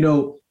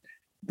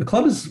 the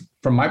club is,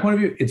 from my point of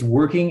view, it's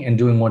working and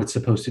doing what it's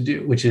supposed to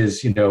do, which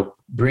is,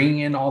 bringing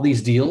in all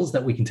these deals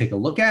that we can take a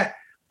look at,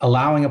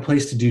 allowing a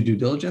place to do due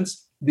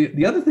diligence.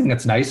 The other thing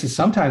that's nice is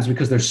sometimes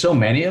because there's so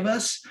many of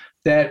us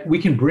that we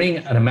can bring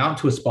an amount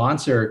to a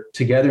sponsor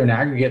together in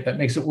aggregate that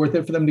makes it worth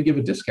it for them to give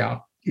a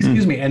discount.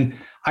 Excuse me. And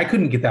I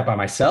couldn't get that by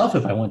myself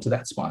if I went to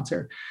that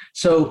sponsor.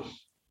 So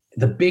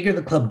the bigger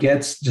the club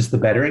gets, just the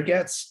better it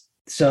gets.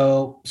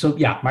 So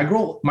yeah, my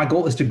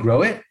goal is to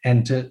grow it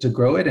and to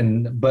grow it.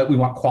 But we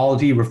want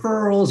quality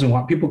referrals and we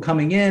want people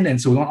coming in. And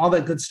so we want all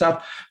that good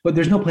stuff, but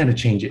there's no plan to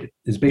change it.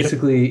 It's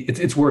basically,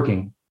 it's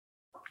working.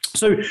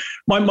 So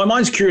my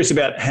mind's curious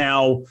about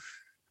how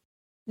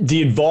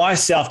the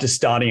advice after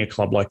starting a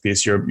club like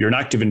this, you're an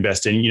active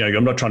investor, and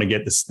I'm not trying to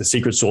get the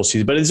secret sauce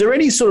here, but is there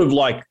any sort of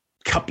like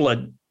couple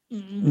of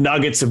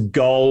nuggets of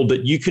gold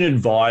that you can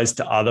advise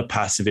to other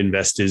passive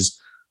investors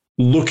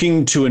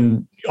looking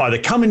to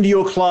either come into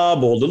your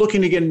club or they're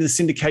looking to get into the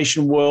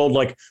syndication world?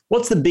 Like,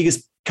 what's the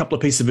biggest couple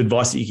of pieces of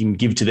advice that you can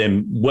give to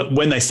them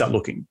when they start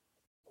looking?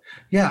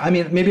 Yeah, I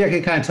mean, maybe I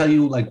could kind of tell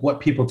you like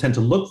what people tend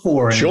to look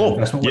for in an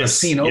investment, what I've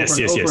seen over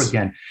and over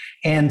again.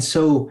 And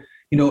so,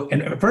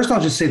 and first I'll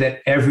just say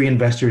that every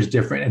investor is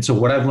different. And so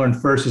what I've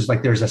learned first is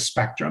like there's a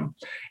spectrum,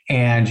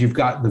 and you've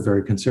got the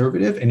very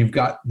conservative and you've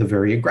got the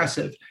very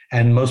aggressive,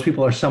 and most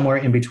people are somewhere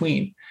in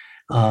between.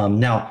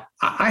 Now,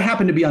 I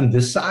happen to be on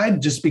this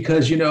side just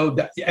because,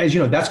 as you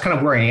know, that's kind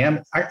of where I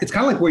am. It's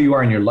kind of like where you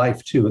are in your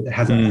life too. It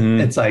has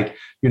it's like,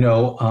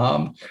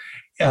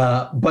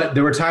 but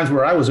there were times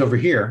where I was over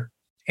here.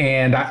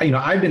 And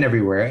I've been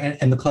everywhere,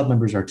 and the club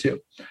members are too.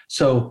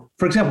 So,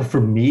 for example,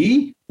 for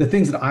me, the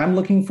things that I'm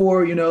looking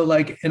for,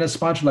 like in a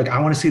sponsor, like I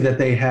want to see that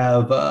they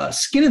have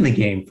skin in the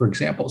game, for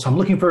example. So I'm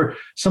looking for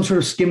some sort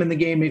of skin in the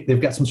game.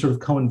 They've got some sort of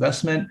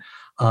co-investment.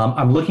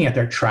 I'm looking at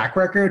their track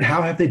record.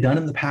 How have they done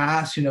in the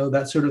past?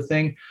 That sort of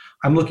thing.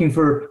 I'm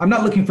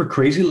not looking for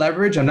crazy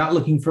leverage. I'm not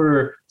looking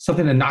for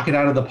something to knock it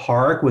out of the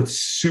park with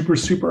super,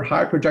 super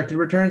high projected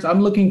returns.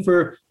 I'm looking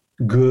for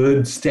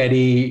good,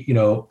 steady,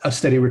 a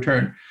steady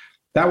return.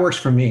 That works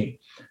for me.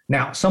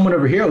 Now, someone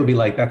over here would be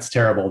like, that's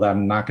terrible.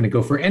 I'm not going to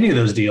go for any of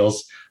those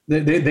deals.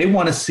 They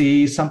want to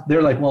see some,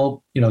 they're like,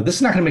 well, this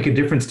is not going to make a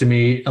difference to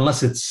me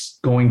unless it's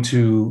going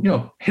to,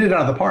 hit it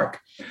out of the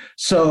park.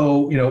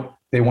 So,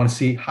 they want to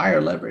see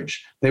higher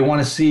leverage. They want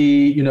to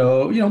see,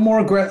 a more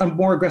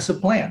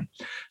aggressive plan.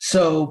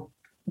 So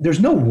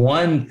there's no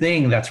one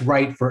thing that's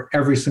right for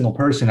every single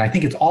person. I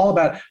think it's all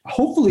about,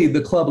 hopefully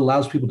the club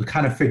allows people to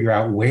kind of figure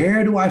out,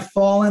 where do I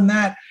fall in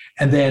that?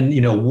 And then,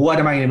 what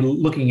am I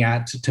looking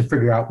at to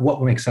figure out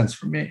what makes sense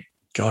for me?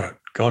 Got it.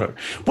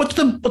 What's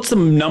the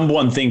number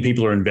one thing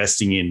people are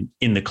investing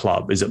in the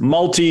club? Is it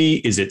multi?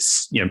 Is it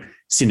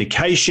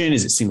syndication?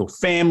 Is it single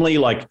family?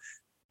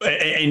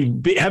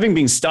 Having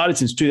been started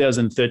since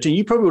 2013,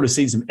 you probably would have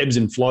seen some ebbs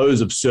and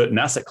flows of certain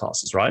asset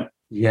classes, right?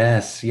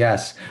 Yes.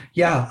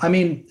 Yeah. I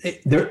mean,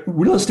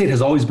 real estate has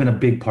always been a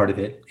big part of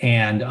it.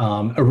 And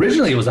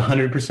originally it was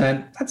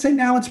 100%. I'd say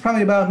now it's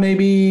probably about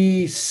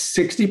maybe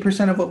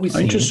 60% of what we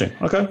see. Interesting.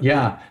 Okay.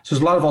 Yeah. So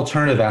there's a lot of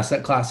alternative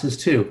asset classes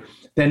too.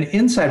 Then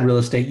inside real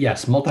estate,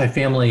 yes,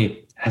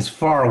 multifamily has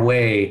far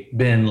away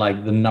been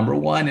like the number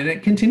one, and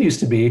it continues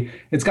to be.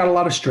 It's got a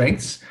lot of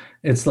strengths.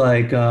 It's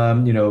like,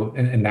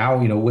 and now,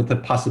 with the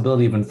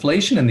possibility of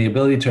inflation and the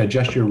ability to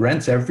adjust your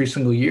rents every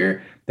single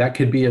year, that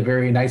could be a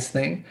very nice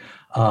thing.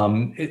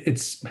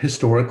 It's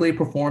historically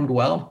performed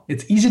well.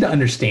 It's easy to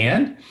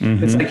understand.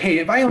 Mm-hmm. It's like, hey,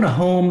 if I own a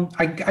home,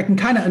 I can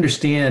kind of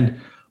understand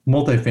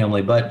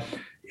multifamily, but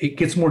it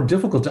gets more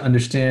difficult to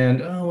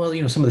understand,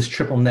 some of this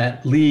triple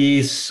net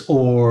lease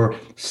or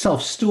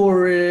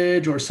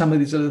self-storage or some of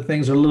these other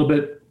things are a little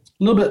bit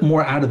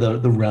more out of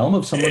the realm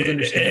of someone's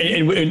understanding.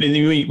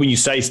 And when you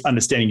say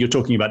understanding, you're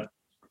talking about,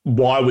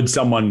 why would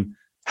someone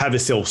have a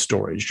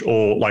self-storage,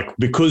 or like,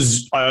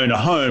 because I own a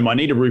home, I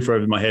need a roof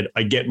over my head,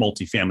 I get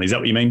multifamily. Is that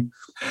what you mean?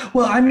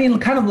 Well, I mean,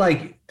 kind of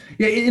like,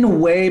 yeah, in a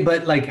way,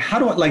 but like,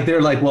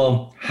 they're like,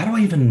 well, how do I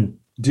even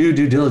do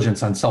due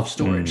diligence on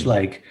self-storage?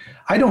 Like,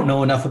 I don't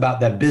know enough about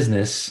that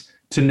business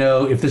to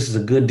know if this is a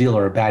good deal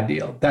or a bad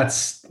deal.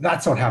 That's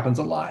what happens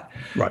a lot.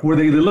 Right. Where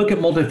they look at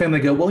multifamily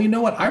and go, well, you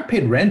know what? I've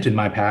paid rent in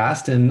my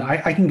past, and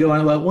I can go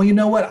on, well, you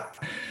know what?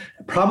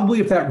 Probably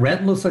if that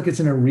rent looks like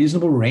it's in a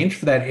reasonable range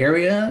for that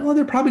area, well,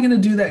 they're probably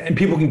going to do that, and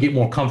people can get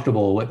more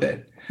comfortable with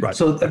it. Right.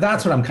 So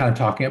that's what I'm kind of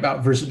talking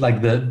about, versus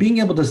like the being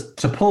able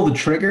to pull the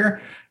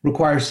trigger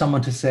requires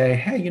someone to say,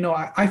 hey,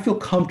 I feel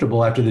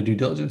comfortable after the due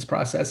diligence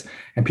process,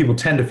 and people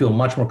tend to feel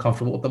much more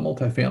comfortable with the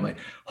multifamily.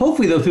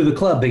 Hopefully, though, through the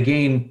club, they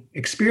gain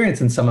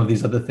experience in some of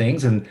these other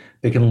things, and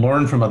they can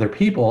learn from other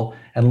people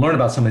and learn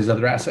about some of these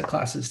other asset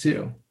classes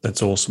too.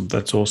 That's awesome.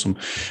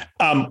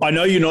 I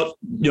know you don't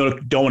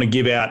want to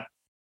give out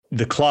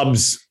the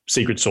club's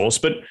secret sauce,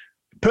 but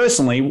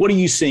personally, what are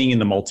you seeing in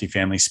the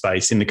multifamily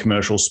space, in the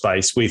commercial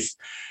space, with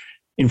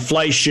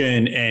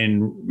inflation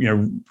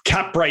and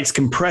cap rates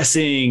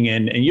compressing,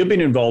 and you've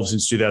been involved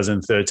since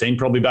 2013,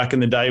 probably back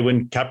in the day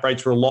when cap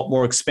rates were a lot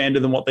more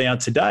expanded than what they are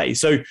today.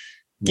 So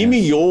give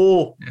me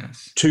your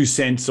 2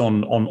 cents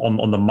on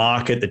the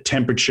market, the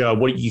temperature,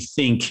 what you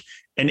think,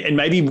 and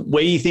maybe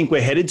where you think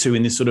we're headed to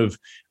in this sort of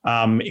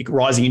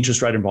rising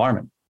interest rate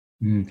environment.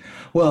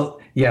 Well,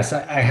 yes,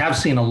 I have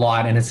seen a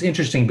lot. And it's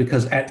interesting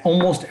because at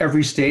almost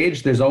every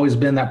stage, there's always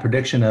been that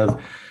prediction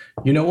of,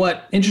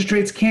 interest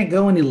rates can't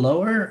go any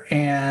lower.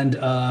 And,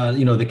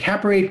 the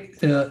cap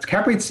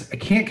rates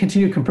can't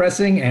continue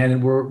compressing.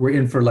 And we're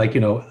in for like,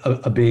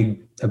 a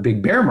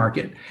big bear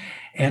market.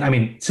 And I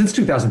mean, since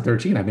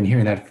 2013, I've been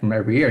hearing that from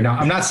every year. Now,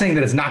 I'm not saying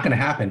that it's not going to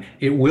happen.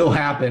 It will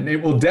happen.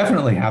 It will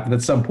definitely happen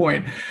at some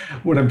point.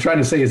 What I'm trying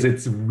to say is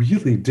it's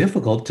really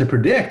difficult to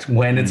predict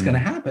when it's going to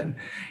happen.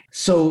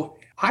 So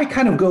I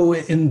kind of go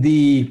in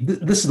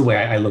this is the way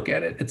I look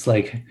at it. It's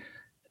like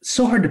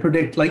so hard to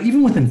predict, like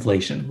even with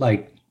inflation,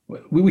 like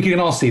we can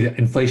all see that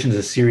inflation is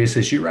a serious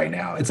issue right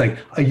now. It's like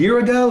a year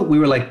ago, we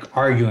were like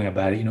arguing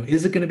about it.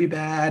 Is it going to be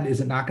bad? Is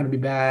it not going to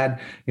be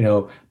bad?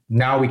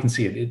 Now we can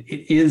see it.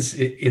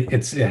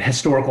 It's at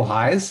historical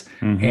highs.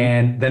 Mm-hmm.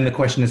 And then the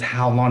question is,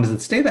 how long does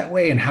it stay that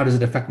way? And how does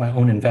it affect my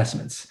own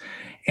investments?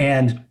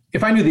 And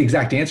if I knew the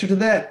exact answer to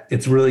that,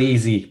 it's really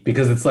easy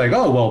because it's like,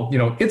 oh, well,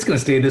 it's going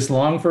to stay this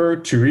long for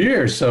 2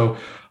 years. So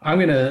I'm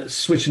going to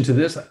switch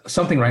into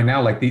something right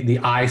now, like the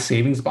I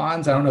savings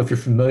bonds. I don't know if you're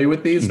familiar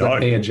with these, but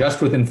they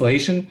adjust with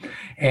inflation,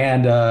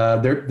 and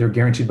they're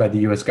guaranteed by the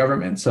U.S.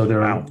 government. So they're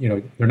not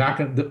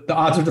going to, the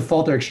odds of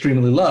default are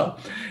extremely low,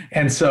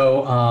 and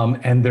so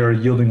and they're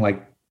yielding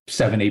like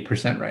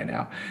 7-8% right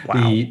now.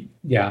 Wow.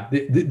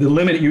 The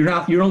limit,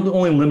 you're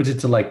only limited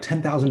to like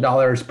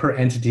 $10,000 per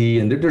entity,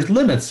 and there's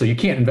limits, so you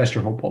can't invest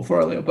your whole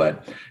portfolio.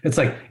 But it's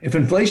like, if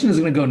inflation is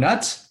going to go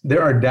nuts,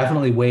 there are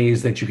definitely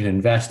ways that you can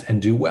invest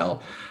and do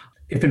well.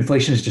 If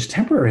inflation is just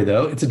temporary,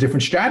 though, it's a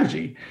different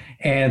strategy.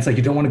 And it's like,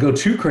 you don't want to go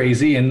too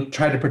crazy and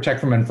try to protect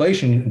from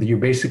inflation. You're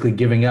basically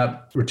giving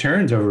up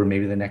returns over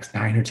maybe the next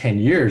 9 or 10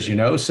 years,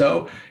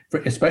 So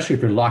especially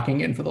if you're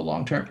locking in for the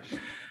long term.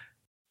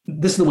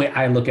 This is the way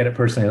I look at it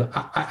personally.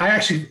 I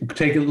actually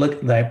take a look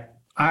that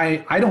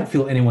I don't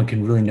feel anyone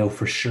can really know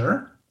for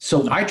sure.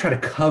 So I try to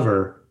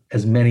cover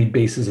as many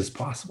bases as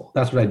possible.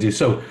 That's what I do.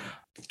 So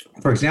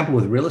for example,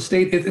 with real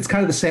estate, it's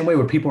kind of the same way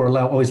where people are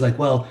always like,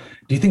 well,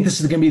 do you think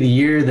this is going to be the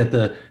year that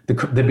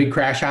the big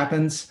crash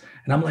happens?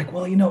 And I'm like,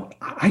 well,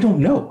 I don't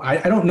know. I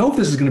don't know if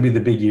this is going to be the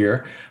big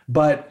year,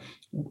 but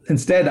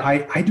instead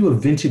I do a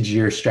vintage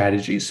year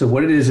strategy. So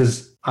what it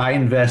is I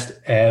invest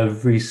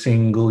every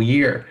single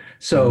year.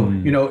 So,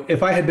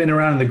 if I had been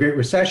around in the Great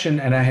Recession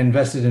and I had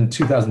invested in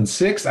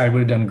 2006, I would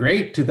have done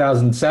great.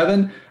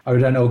 2007, I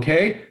would have done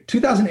okay.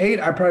 2008,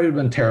 I probably would have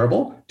been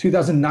terrible.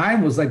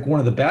 2009 was like one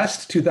of the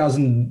best.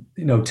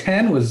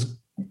 2010 was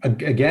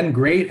again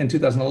great, and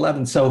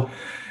 2011. So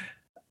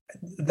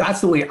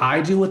that's the way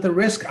I deal with the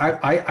risk.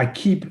 I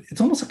keep,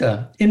 it's almost like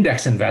a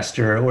index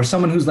investor or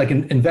someone who's like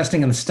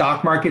investing in the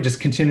stock market,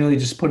 just continually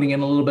just putting in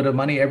a little bit of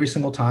money every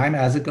single time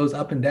as it goes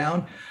up and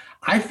down.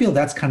 I feel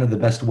that's kind of the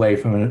best way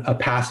from a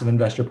passive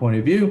investor point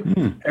of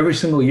view. Every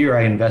single year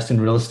I invest in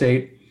real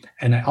estate,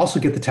 and I also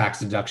get the tax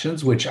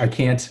deductions, which I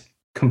can't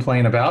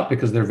complain about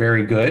because they're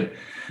very good.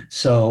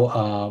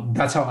 So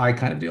that's how I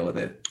kind of deal with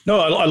it.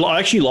 No, I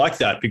actually like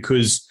that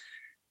because,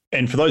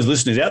 and for those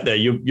listeners out there,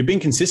 you're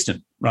being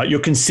consistent, right? You're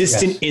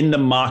consistent in the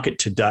market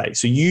today.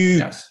 So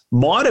you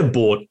might have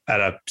bought at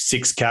a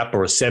 6 cap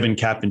or a 7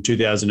 cap in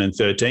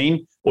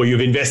 2013, or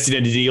you've invested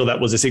in a deal that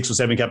was a 6 or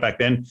 7 cap back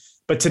then.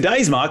 But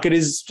today's market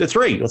is a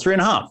 3 or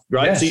 3.5,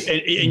 right? Yes. So,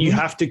 and you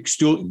have to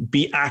still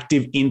be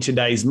active in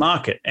today's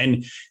market.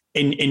 And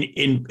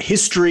in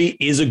history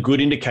is a good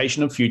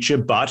indication of future,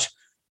 but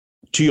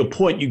to your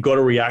point, you've got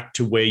to react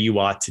to where you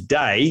are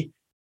today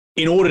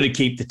in order to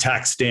keep the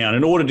tax down,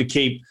 in order to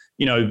keep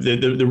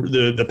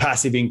the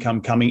passive income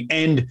coming.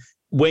 And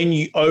when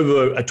you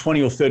over a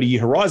 20 or 30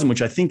 year horizon,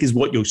 which I think is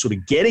what you're sort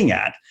of getting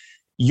at,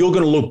 you're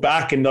going to look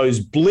back and those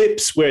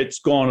blips where it's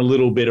gone a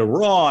little bit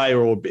awry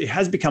or it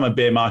has become a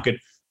bear market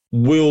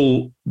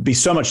will be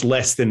so much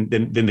less than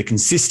the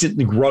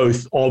consistent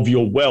growth of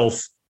your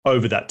wealth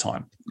over that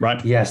time,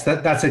 right? Yes,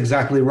 that's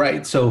exactly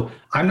right. So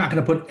I'm not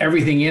going to put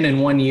everything in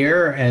 1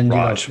 year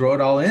and throw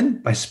it all in.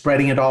 By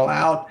spreading it all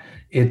out,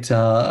 it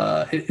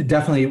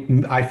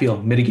definitely, I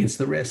feel, mitigates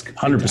the risk.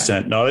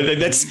 100%. No,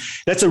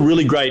 that's a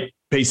really great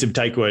piece of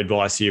takeaway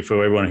advice here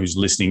for everyone who's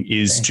listening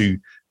is to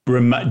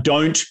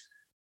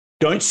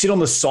don't sit on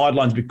the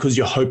sidelines because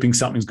you're hoping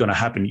something's going to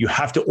happen. You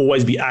have to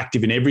always be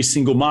active in every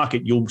single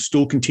market. You'll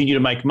still continue to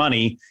make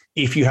money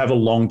if you have a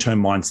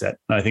long-term mindset.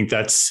 And I think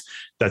that's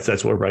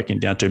what we're breaking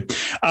down to.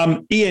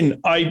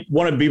 Ian, I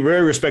want to be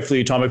very respectful of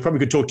your time. I probably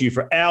could talk to you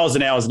for hours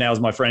and hours and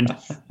hours, my friend.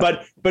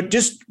 But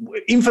just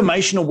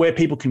information on where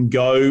people can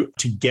go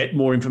to get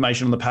more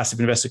information on the Passive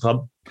Investor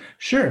Club.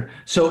 Sure.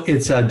 So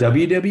it's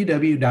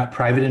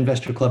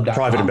www.privateinvestorclub.com.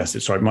 Private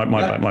investors. Sorry, my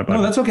bad.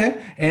 No, that's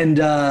okay. And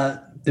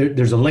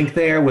there's a link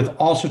there with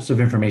all sorts of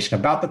information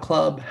about the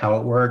club, how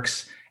it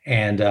works,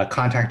 and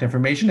contact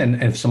information.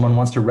 And if someone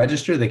wants to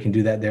register, they can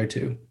do that there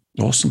too.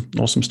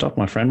 Awesome stuff,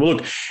 my friend. Well,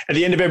 look, at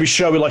the end of every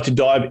show, we like to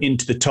dive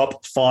into the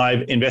top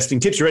 5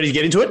 investing tips. You ready to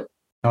get into it?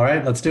 All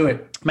right, let's do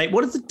it. Mate,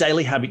 what is the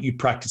daily habit you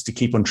practice to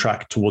keep on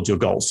track towards your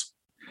goals?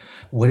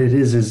 What it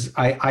is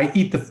I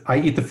eat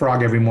the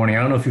frog every morning.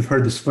 I don't know if you've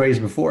heard this phrase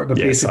before, but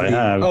basically, I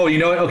have. Oh, you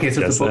know what? Okay,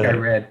 so it's a book I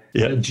read.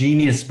 Yeah. A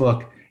genius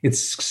book.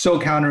 It's so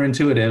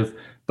counterintuitive,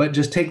 but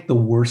just take the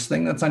worst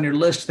thing that's on your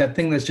list, that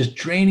thing that's just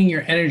draining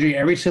your energy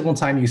every single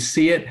time you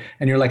see it.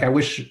 And you're like, I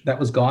wish that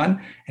was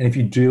gone. And if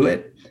you do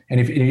it, and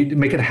if you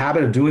make it a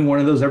habit of doing one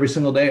of those every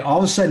single day, all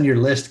of a sudden your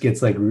list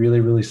gets like really,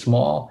 really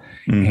small.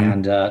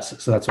 And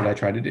so that's what I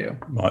try to do.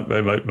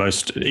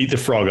 Most Eat the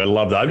Frog. I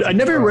love that. I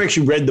never ever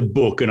actually read the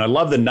book, and I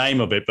love the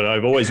name of it, but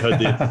I've always heard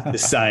the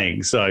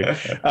saying. So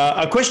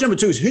question number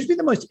 2 is, who's been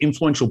the most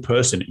influential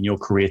person in your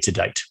career to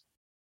date?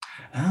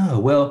 Oh,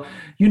 well,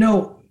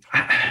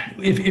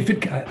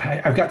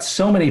 I've got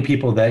so many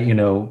people that,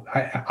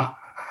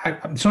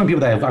 so many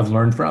people that I've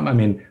learned from. I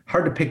mean,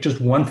 hard to pick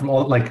just one from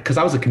all, like, because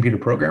I was a computer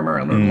programmer.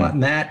 I learned a lot in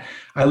that.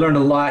 I learned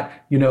a lot,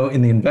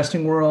 in the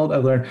investing world.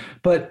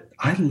 But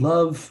I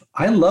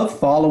love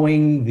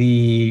following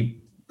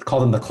call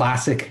them the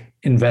classic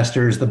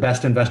investors, the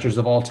best investors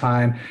of all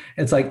time.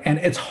 It's like, and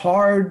it's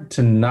hard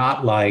to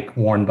not like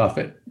Warren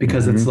Buffett,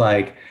 because it's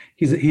like,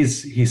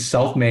 he's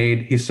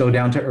self-made. He's so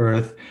down to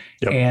earth.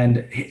 Yep.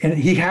 And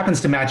he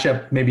happens to match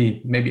up,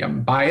 maybe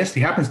I'm biased.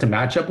 He happens to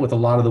match up with a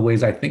lot of the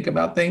ways I think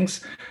about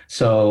things.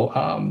 So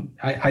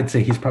I'd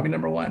say he's probably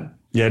number one.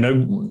 Yeah,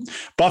 no,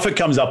 Buffett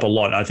comes up a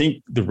lot. I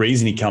think the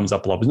reason he comes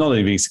up a lot is not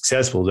only being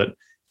successful, that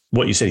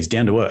what you said, he's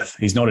down to earth.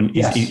 He's not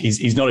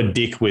he's not a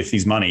dick with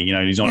his money.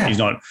 He's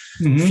not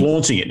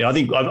flaunting it. I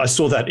think I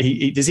saw that.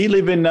 Does he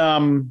live in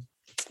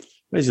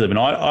where does he live in?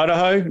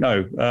 Idaho?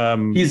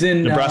 No, he's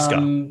in Nebraska.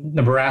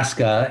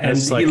 Nebraska, and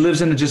he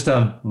lives in just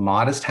a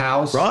modest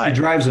house. Right. He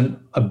drives an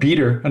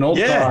old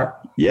car.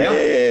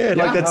 Yeah.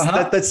 Like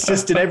that's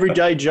just an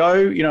everyday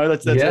Joe.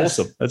 That's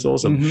awesome. That's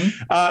awesome.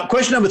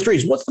 Question number 3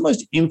 is, what's the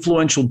most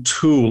influential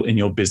tool in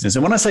your business?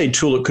 And when I say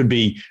tool, it could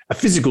be a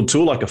physical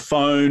tool like a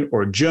phone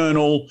or a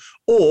journal,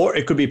 or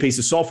it could be a piece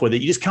of software that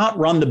you just can't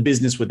run the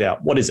business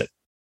without. What is it?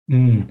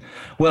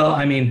 Well,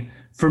 I mean,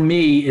 for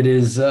me, it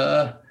is.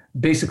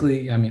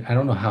 Basically, I mean, I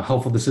don't know how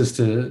helpful this is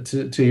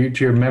to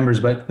your members,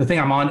 but the thing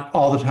I'm on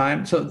all the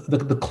time, so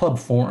the club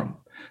forum.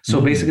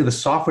 So basically the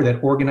software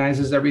that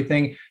organizes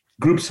everything,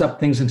 groups up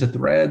things into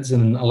threads,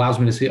 and allows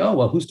me to see, oh,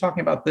 well, who's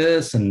talking about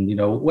this, and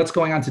what's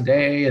going on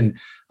today, and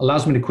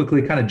allows me to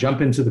quickly kind of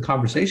jump into the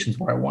conversations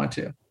where I want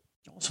to.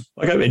 Awesome.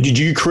 Okay. Did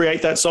you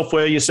create that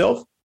software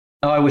yourself?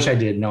 Oh, I wish I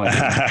did. No, I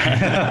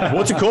didn't.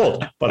 What's it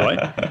called, by the way?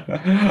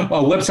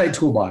 Website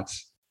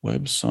Toolbox.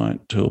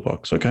 Website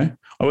Toolbox. Okay.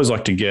 I always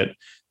like to get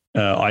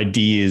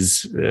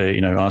ideas,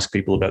 ask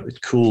people about the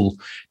cool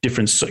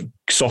different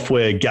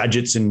software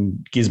gadgets and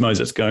gizmos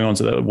that's going on.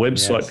 So that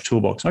website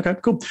Toolbox. Okay,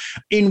 cool.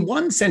 In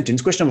one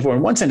sentence, question number 4,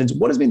 in one sentence,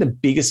 what has been the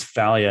biggest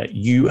failure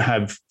you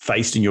have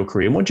faced in your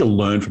career, and what did you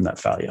learn from that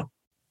failure?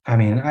 I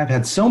mean, I've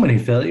had so many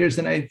failures,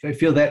 and I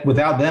feel that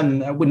without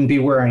them, I wouldn't be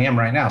where I am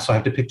right now. So I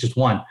have to pick just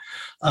one.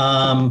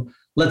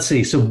 Let's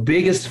see. So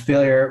biggest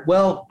failure.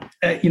 Well,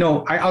 I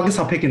guess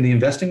I'll pick in the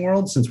investing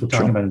world, since we're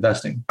talking about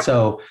investing.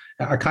 So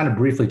I kind of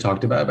briefly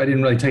talked about it, but I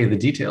didn't really tell you the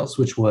details,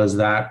 which was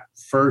that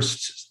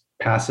first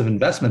passive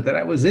investment that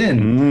I was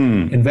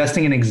in,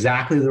 investing in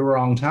exactly the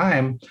wrong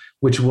time,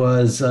 which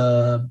was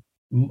I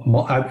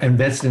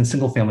invested in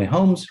single family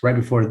homes right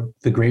before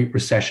the Great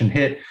Recession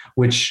hit,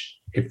 which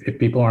if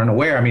people aren't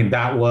aware, I mean,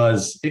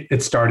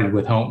 it started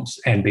with homes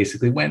and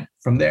basically went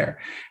from there.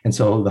 And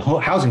so the whole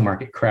housing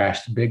market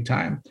crashed big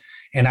time.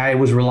 And I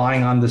was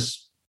relying on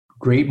this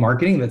great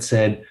marketing that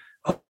said,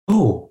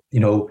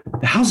 the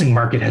housing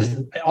market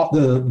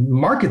the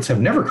markets have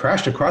never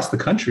crashed across the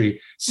country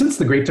since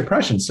the Great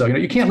Depression. So,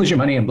 you can't lose your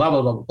money and blah,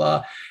 blah, blah, blah,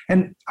 blah.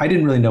 And I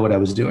didn't really know what I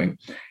was doing.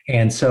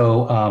 And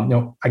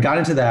so, I got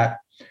into that.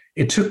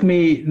 It took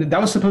me,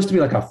 that was supposed to be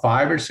like a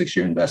 5 or 6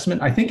 year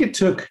investment. I think it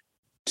took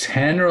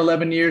 10 or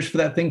 11 years for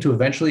that thing to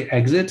eventually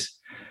exit.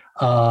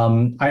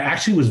 I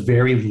actually was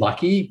very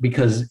lucky,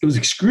 because it was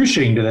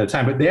excruciating to that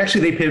time, but they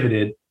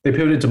pivoted. They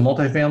pivoted to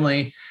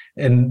multifamily,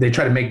 and they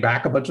tried to make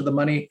back a bunch of the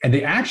money, and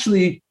they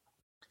actually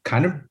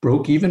kind of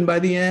broke even by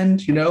the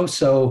end,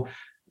 So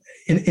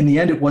in the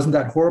end, it wasn't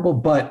that horrible,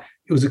 but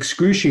it was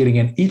excruciating.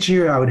 And each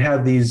year I would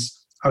have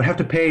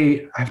to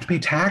pay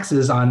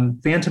taxes on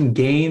phantom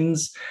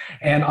gains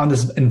and on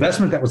this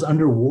investment that was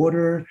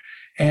underwater.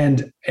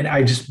 And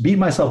I just beat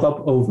myself up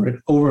over it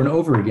over and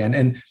over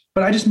again.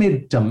 But I just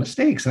made dumb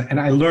mistakes, and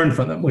I learned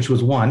from them, which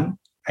was 1,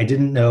 I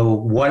didn't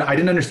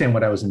understand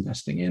what I was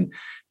investing in.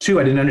 2,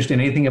 I didn't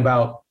understand anything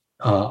about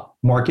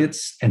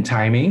markets and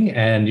timing.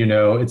 And,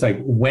 it's like,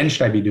 when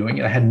should I be doing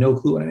it? I had no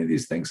clue on any of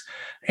these things.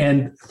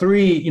 And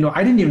 3,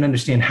 I didn't even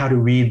understand how to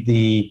read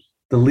the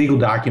legal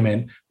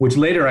document, which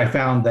later I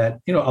found that,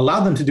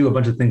 allowed them to do a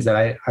bunch of things that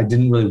I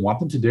didn't really want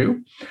them to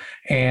do.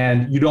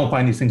 And you don't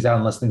find these things out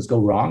unless things go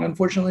wrong,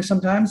 unfortunately,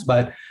 sometimes.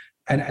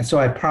 And so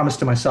I promised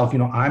to myself,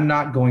 I'm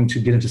not going to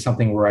get into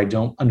something where I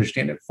don't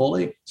understand it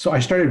fully. So I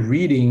started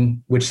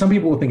reading, which some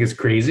people will think is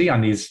crazy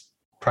on these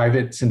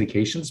private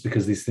syndications,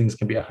 because these things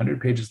can be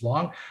 100 pages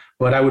long.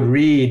 But I would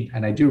read,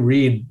 and I do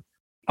read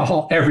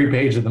every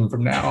page of them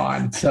from now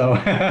on. So,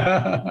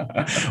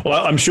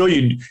 well, I'm sure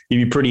you'd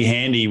be pretty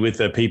handy with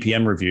a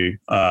PPM review.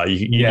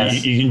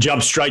 You can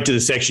jump straight to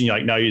the section. You're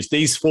like, no, it's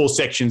these 4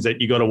 sections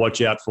that you got to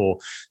watch out for.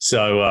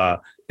 So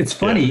it's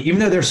funny, even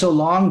though they're so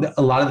long,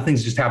 a lot of the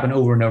things just happen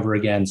over and over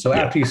again. So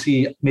after you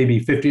see maybe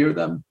 50 of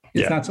them,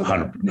 it's not so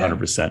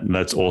 100%. And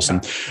that's awesome.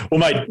 Yeah.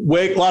 Well,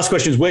 mate, last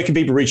question is, where can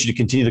people reach you to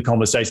continue the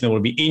conversation that will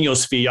be in your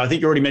sphere? I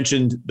think you already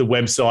mentioned the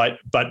website,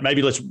 but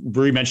maybe let's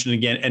re-mention it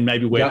again, and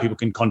maybe where people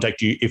can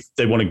contact you if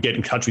they want to get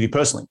in touch with you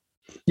personally.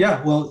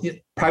 Yeah, well,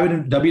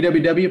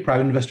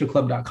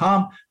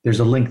 www.privateinvestorclub.com.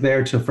 There's a link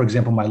there to, for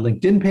example, my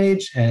LinkedIn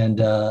page,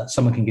 and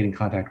someone can get in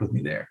contact with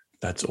me there.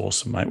 That's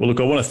awesome, mate. Well, look,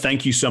 I want to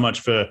thank you so much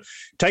for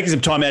taking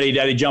some time out of your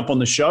day to jump on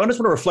the show. And I just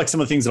want to reflect some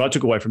of the things that I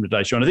took away from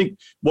today's show. And I think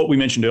what we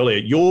mentioned earlier,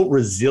 your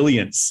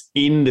resilience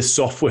in the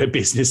software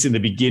business in the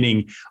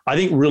beginning, I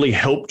think really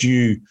helped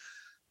you.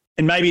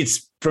 And maybe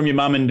it's from your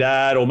mum and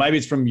dad, or maybe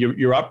it's from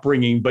your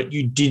upbringing, but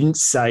you didn't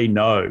say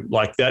no.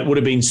 Like, that would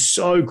have been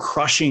so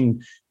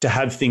crushing to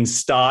have things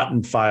start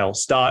and fail.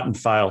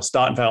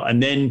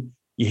 And then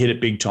you hit it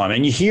big time.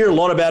 And you hear a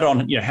lot about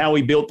on, how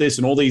we built this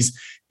and all these.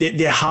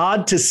 They're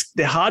hard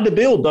to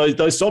build,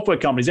 those software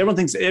companies. Everyone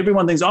thinks I'm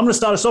going to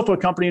start a software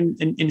company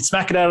and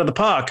smack it out of the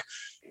park.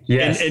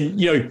 Yes. And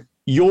you're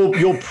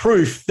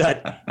proof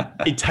that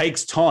it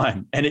takes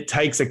time, and it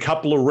takes a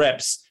couple of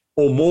reps,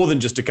 or more than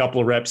just a couple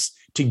of reps,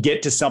 to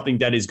get to something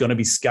that is going to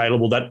be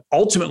scalable, that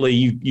ultimately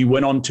you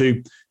went on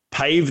to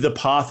pave the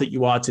path that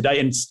you are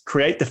today and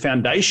create the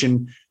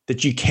foundation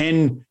that you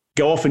can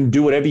go off and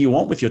do whatever you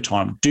want with your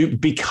time.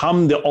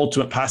 Become the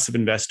ultimate passive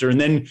investor, and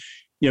then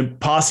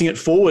passing it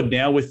forward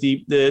now with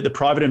the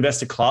Private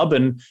Investor Club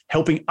and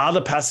helping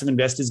other passive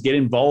investors get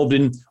involved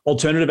in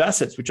alternative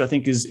assets, which I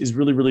think is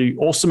really, really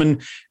awesome.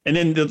 And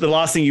then the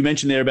last thing you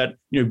mentioned there about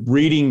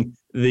reading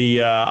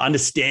the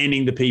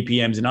understanding the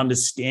PPMs and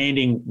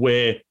understanding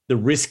where the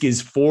risk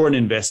is for an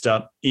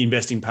investor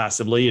investing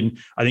passively. And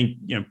I think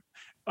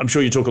I'm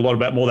sure you talk a lot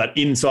about more of that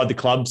inside the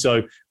club.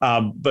 So,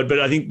 but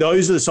I think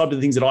those are the type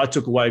of things that I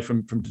took away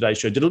from today's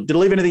show. Did I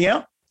leave anything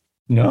out?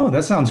 No,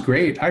 that sounds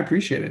great. I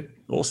appreciate it.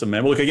 Awesome,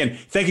 man. Well, look, again,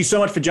 thank you so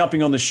much for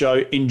jumping on the show.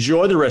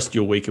 Enjoy the rest of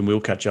your week, and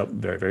we'll catch up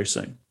very, very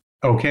soon.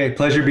 Okay.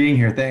 Pleasure being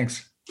here.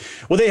 Thanks.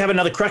 Well, there you have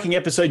another cracking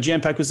episode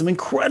jam-packed with some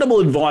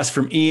incredible advice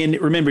from Ian.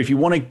 Remember, if you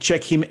want to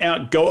check him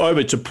out, go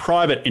over to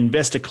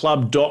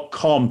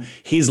privateinvestorclub.com.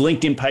 His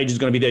LinkedIn page is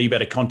going to be there. You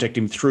better contact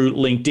him through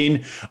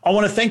LinkedIn. I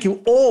want to thank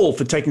you all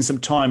for taking some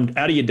time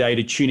out of your day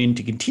to tune in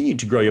to continue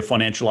to grow your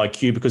financial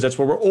IQ, because that's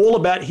what we're all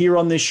about here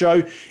on this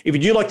show. If you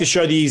do like the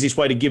show, the easiest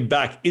way to give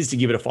back is to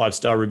give it a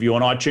 5-star review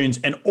on iTunes.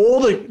 And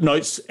all the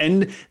notes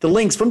and the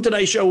links from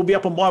today's show will be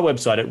up on my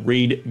website at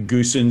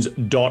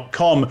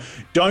reedgoosens.com.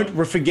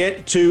 Don't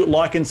forget to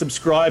like and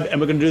subscribe, and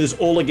we're going to do this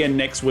all again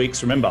next week.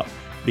 So remember,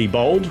 be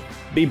bold,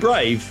 be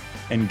brave,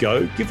 and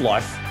go give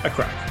life a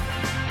crack.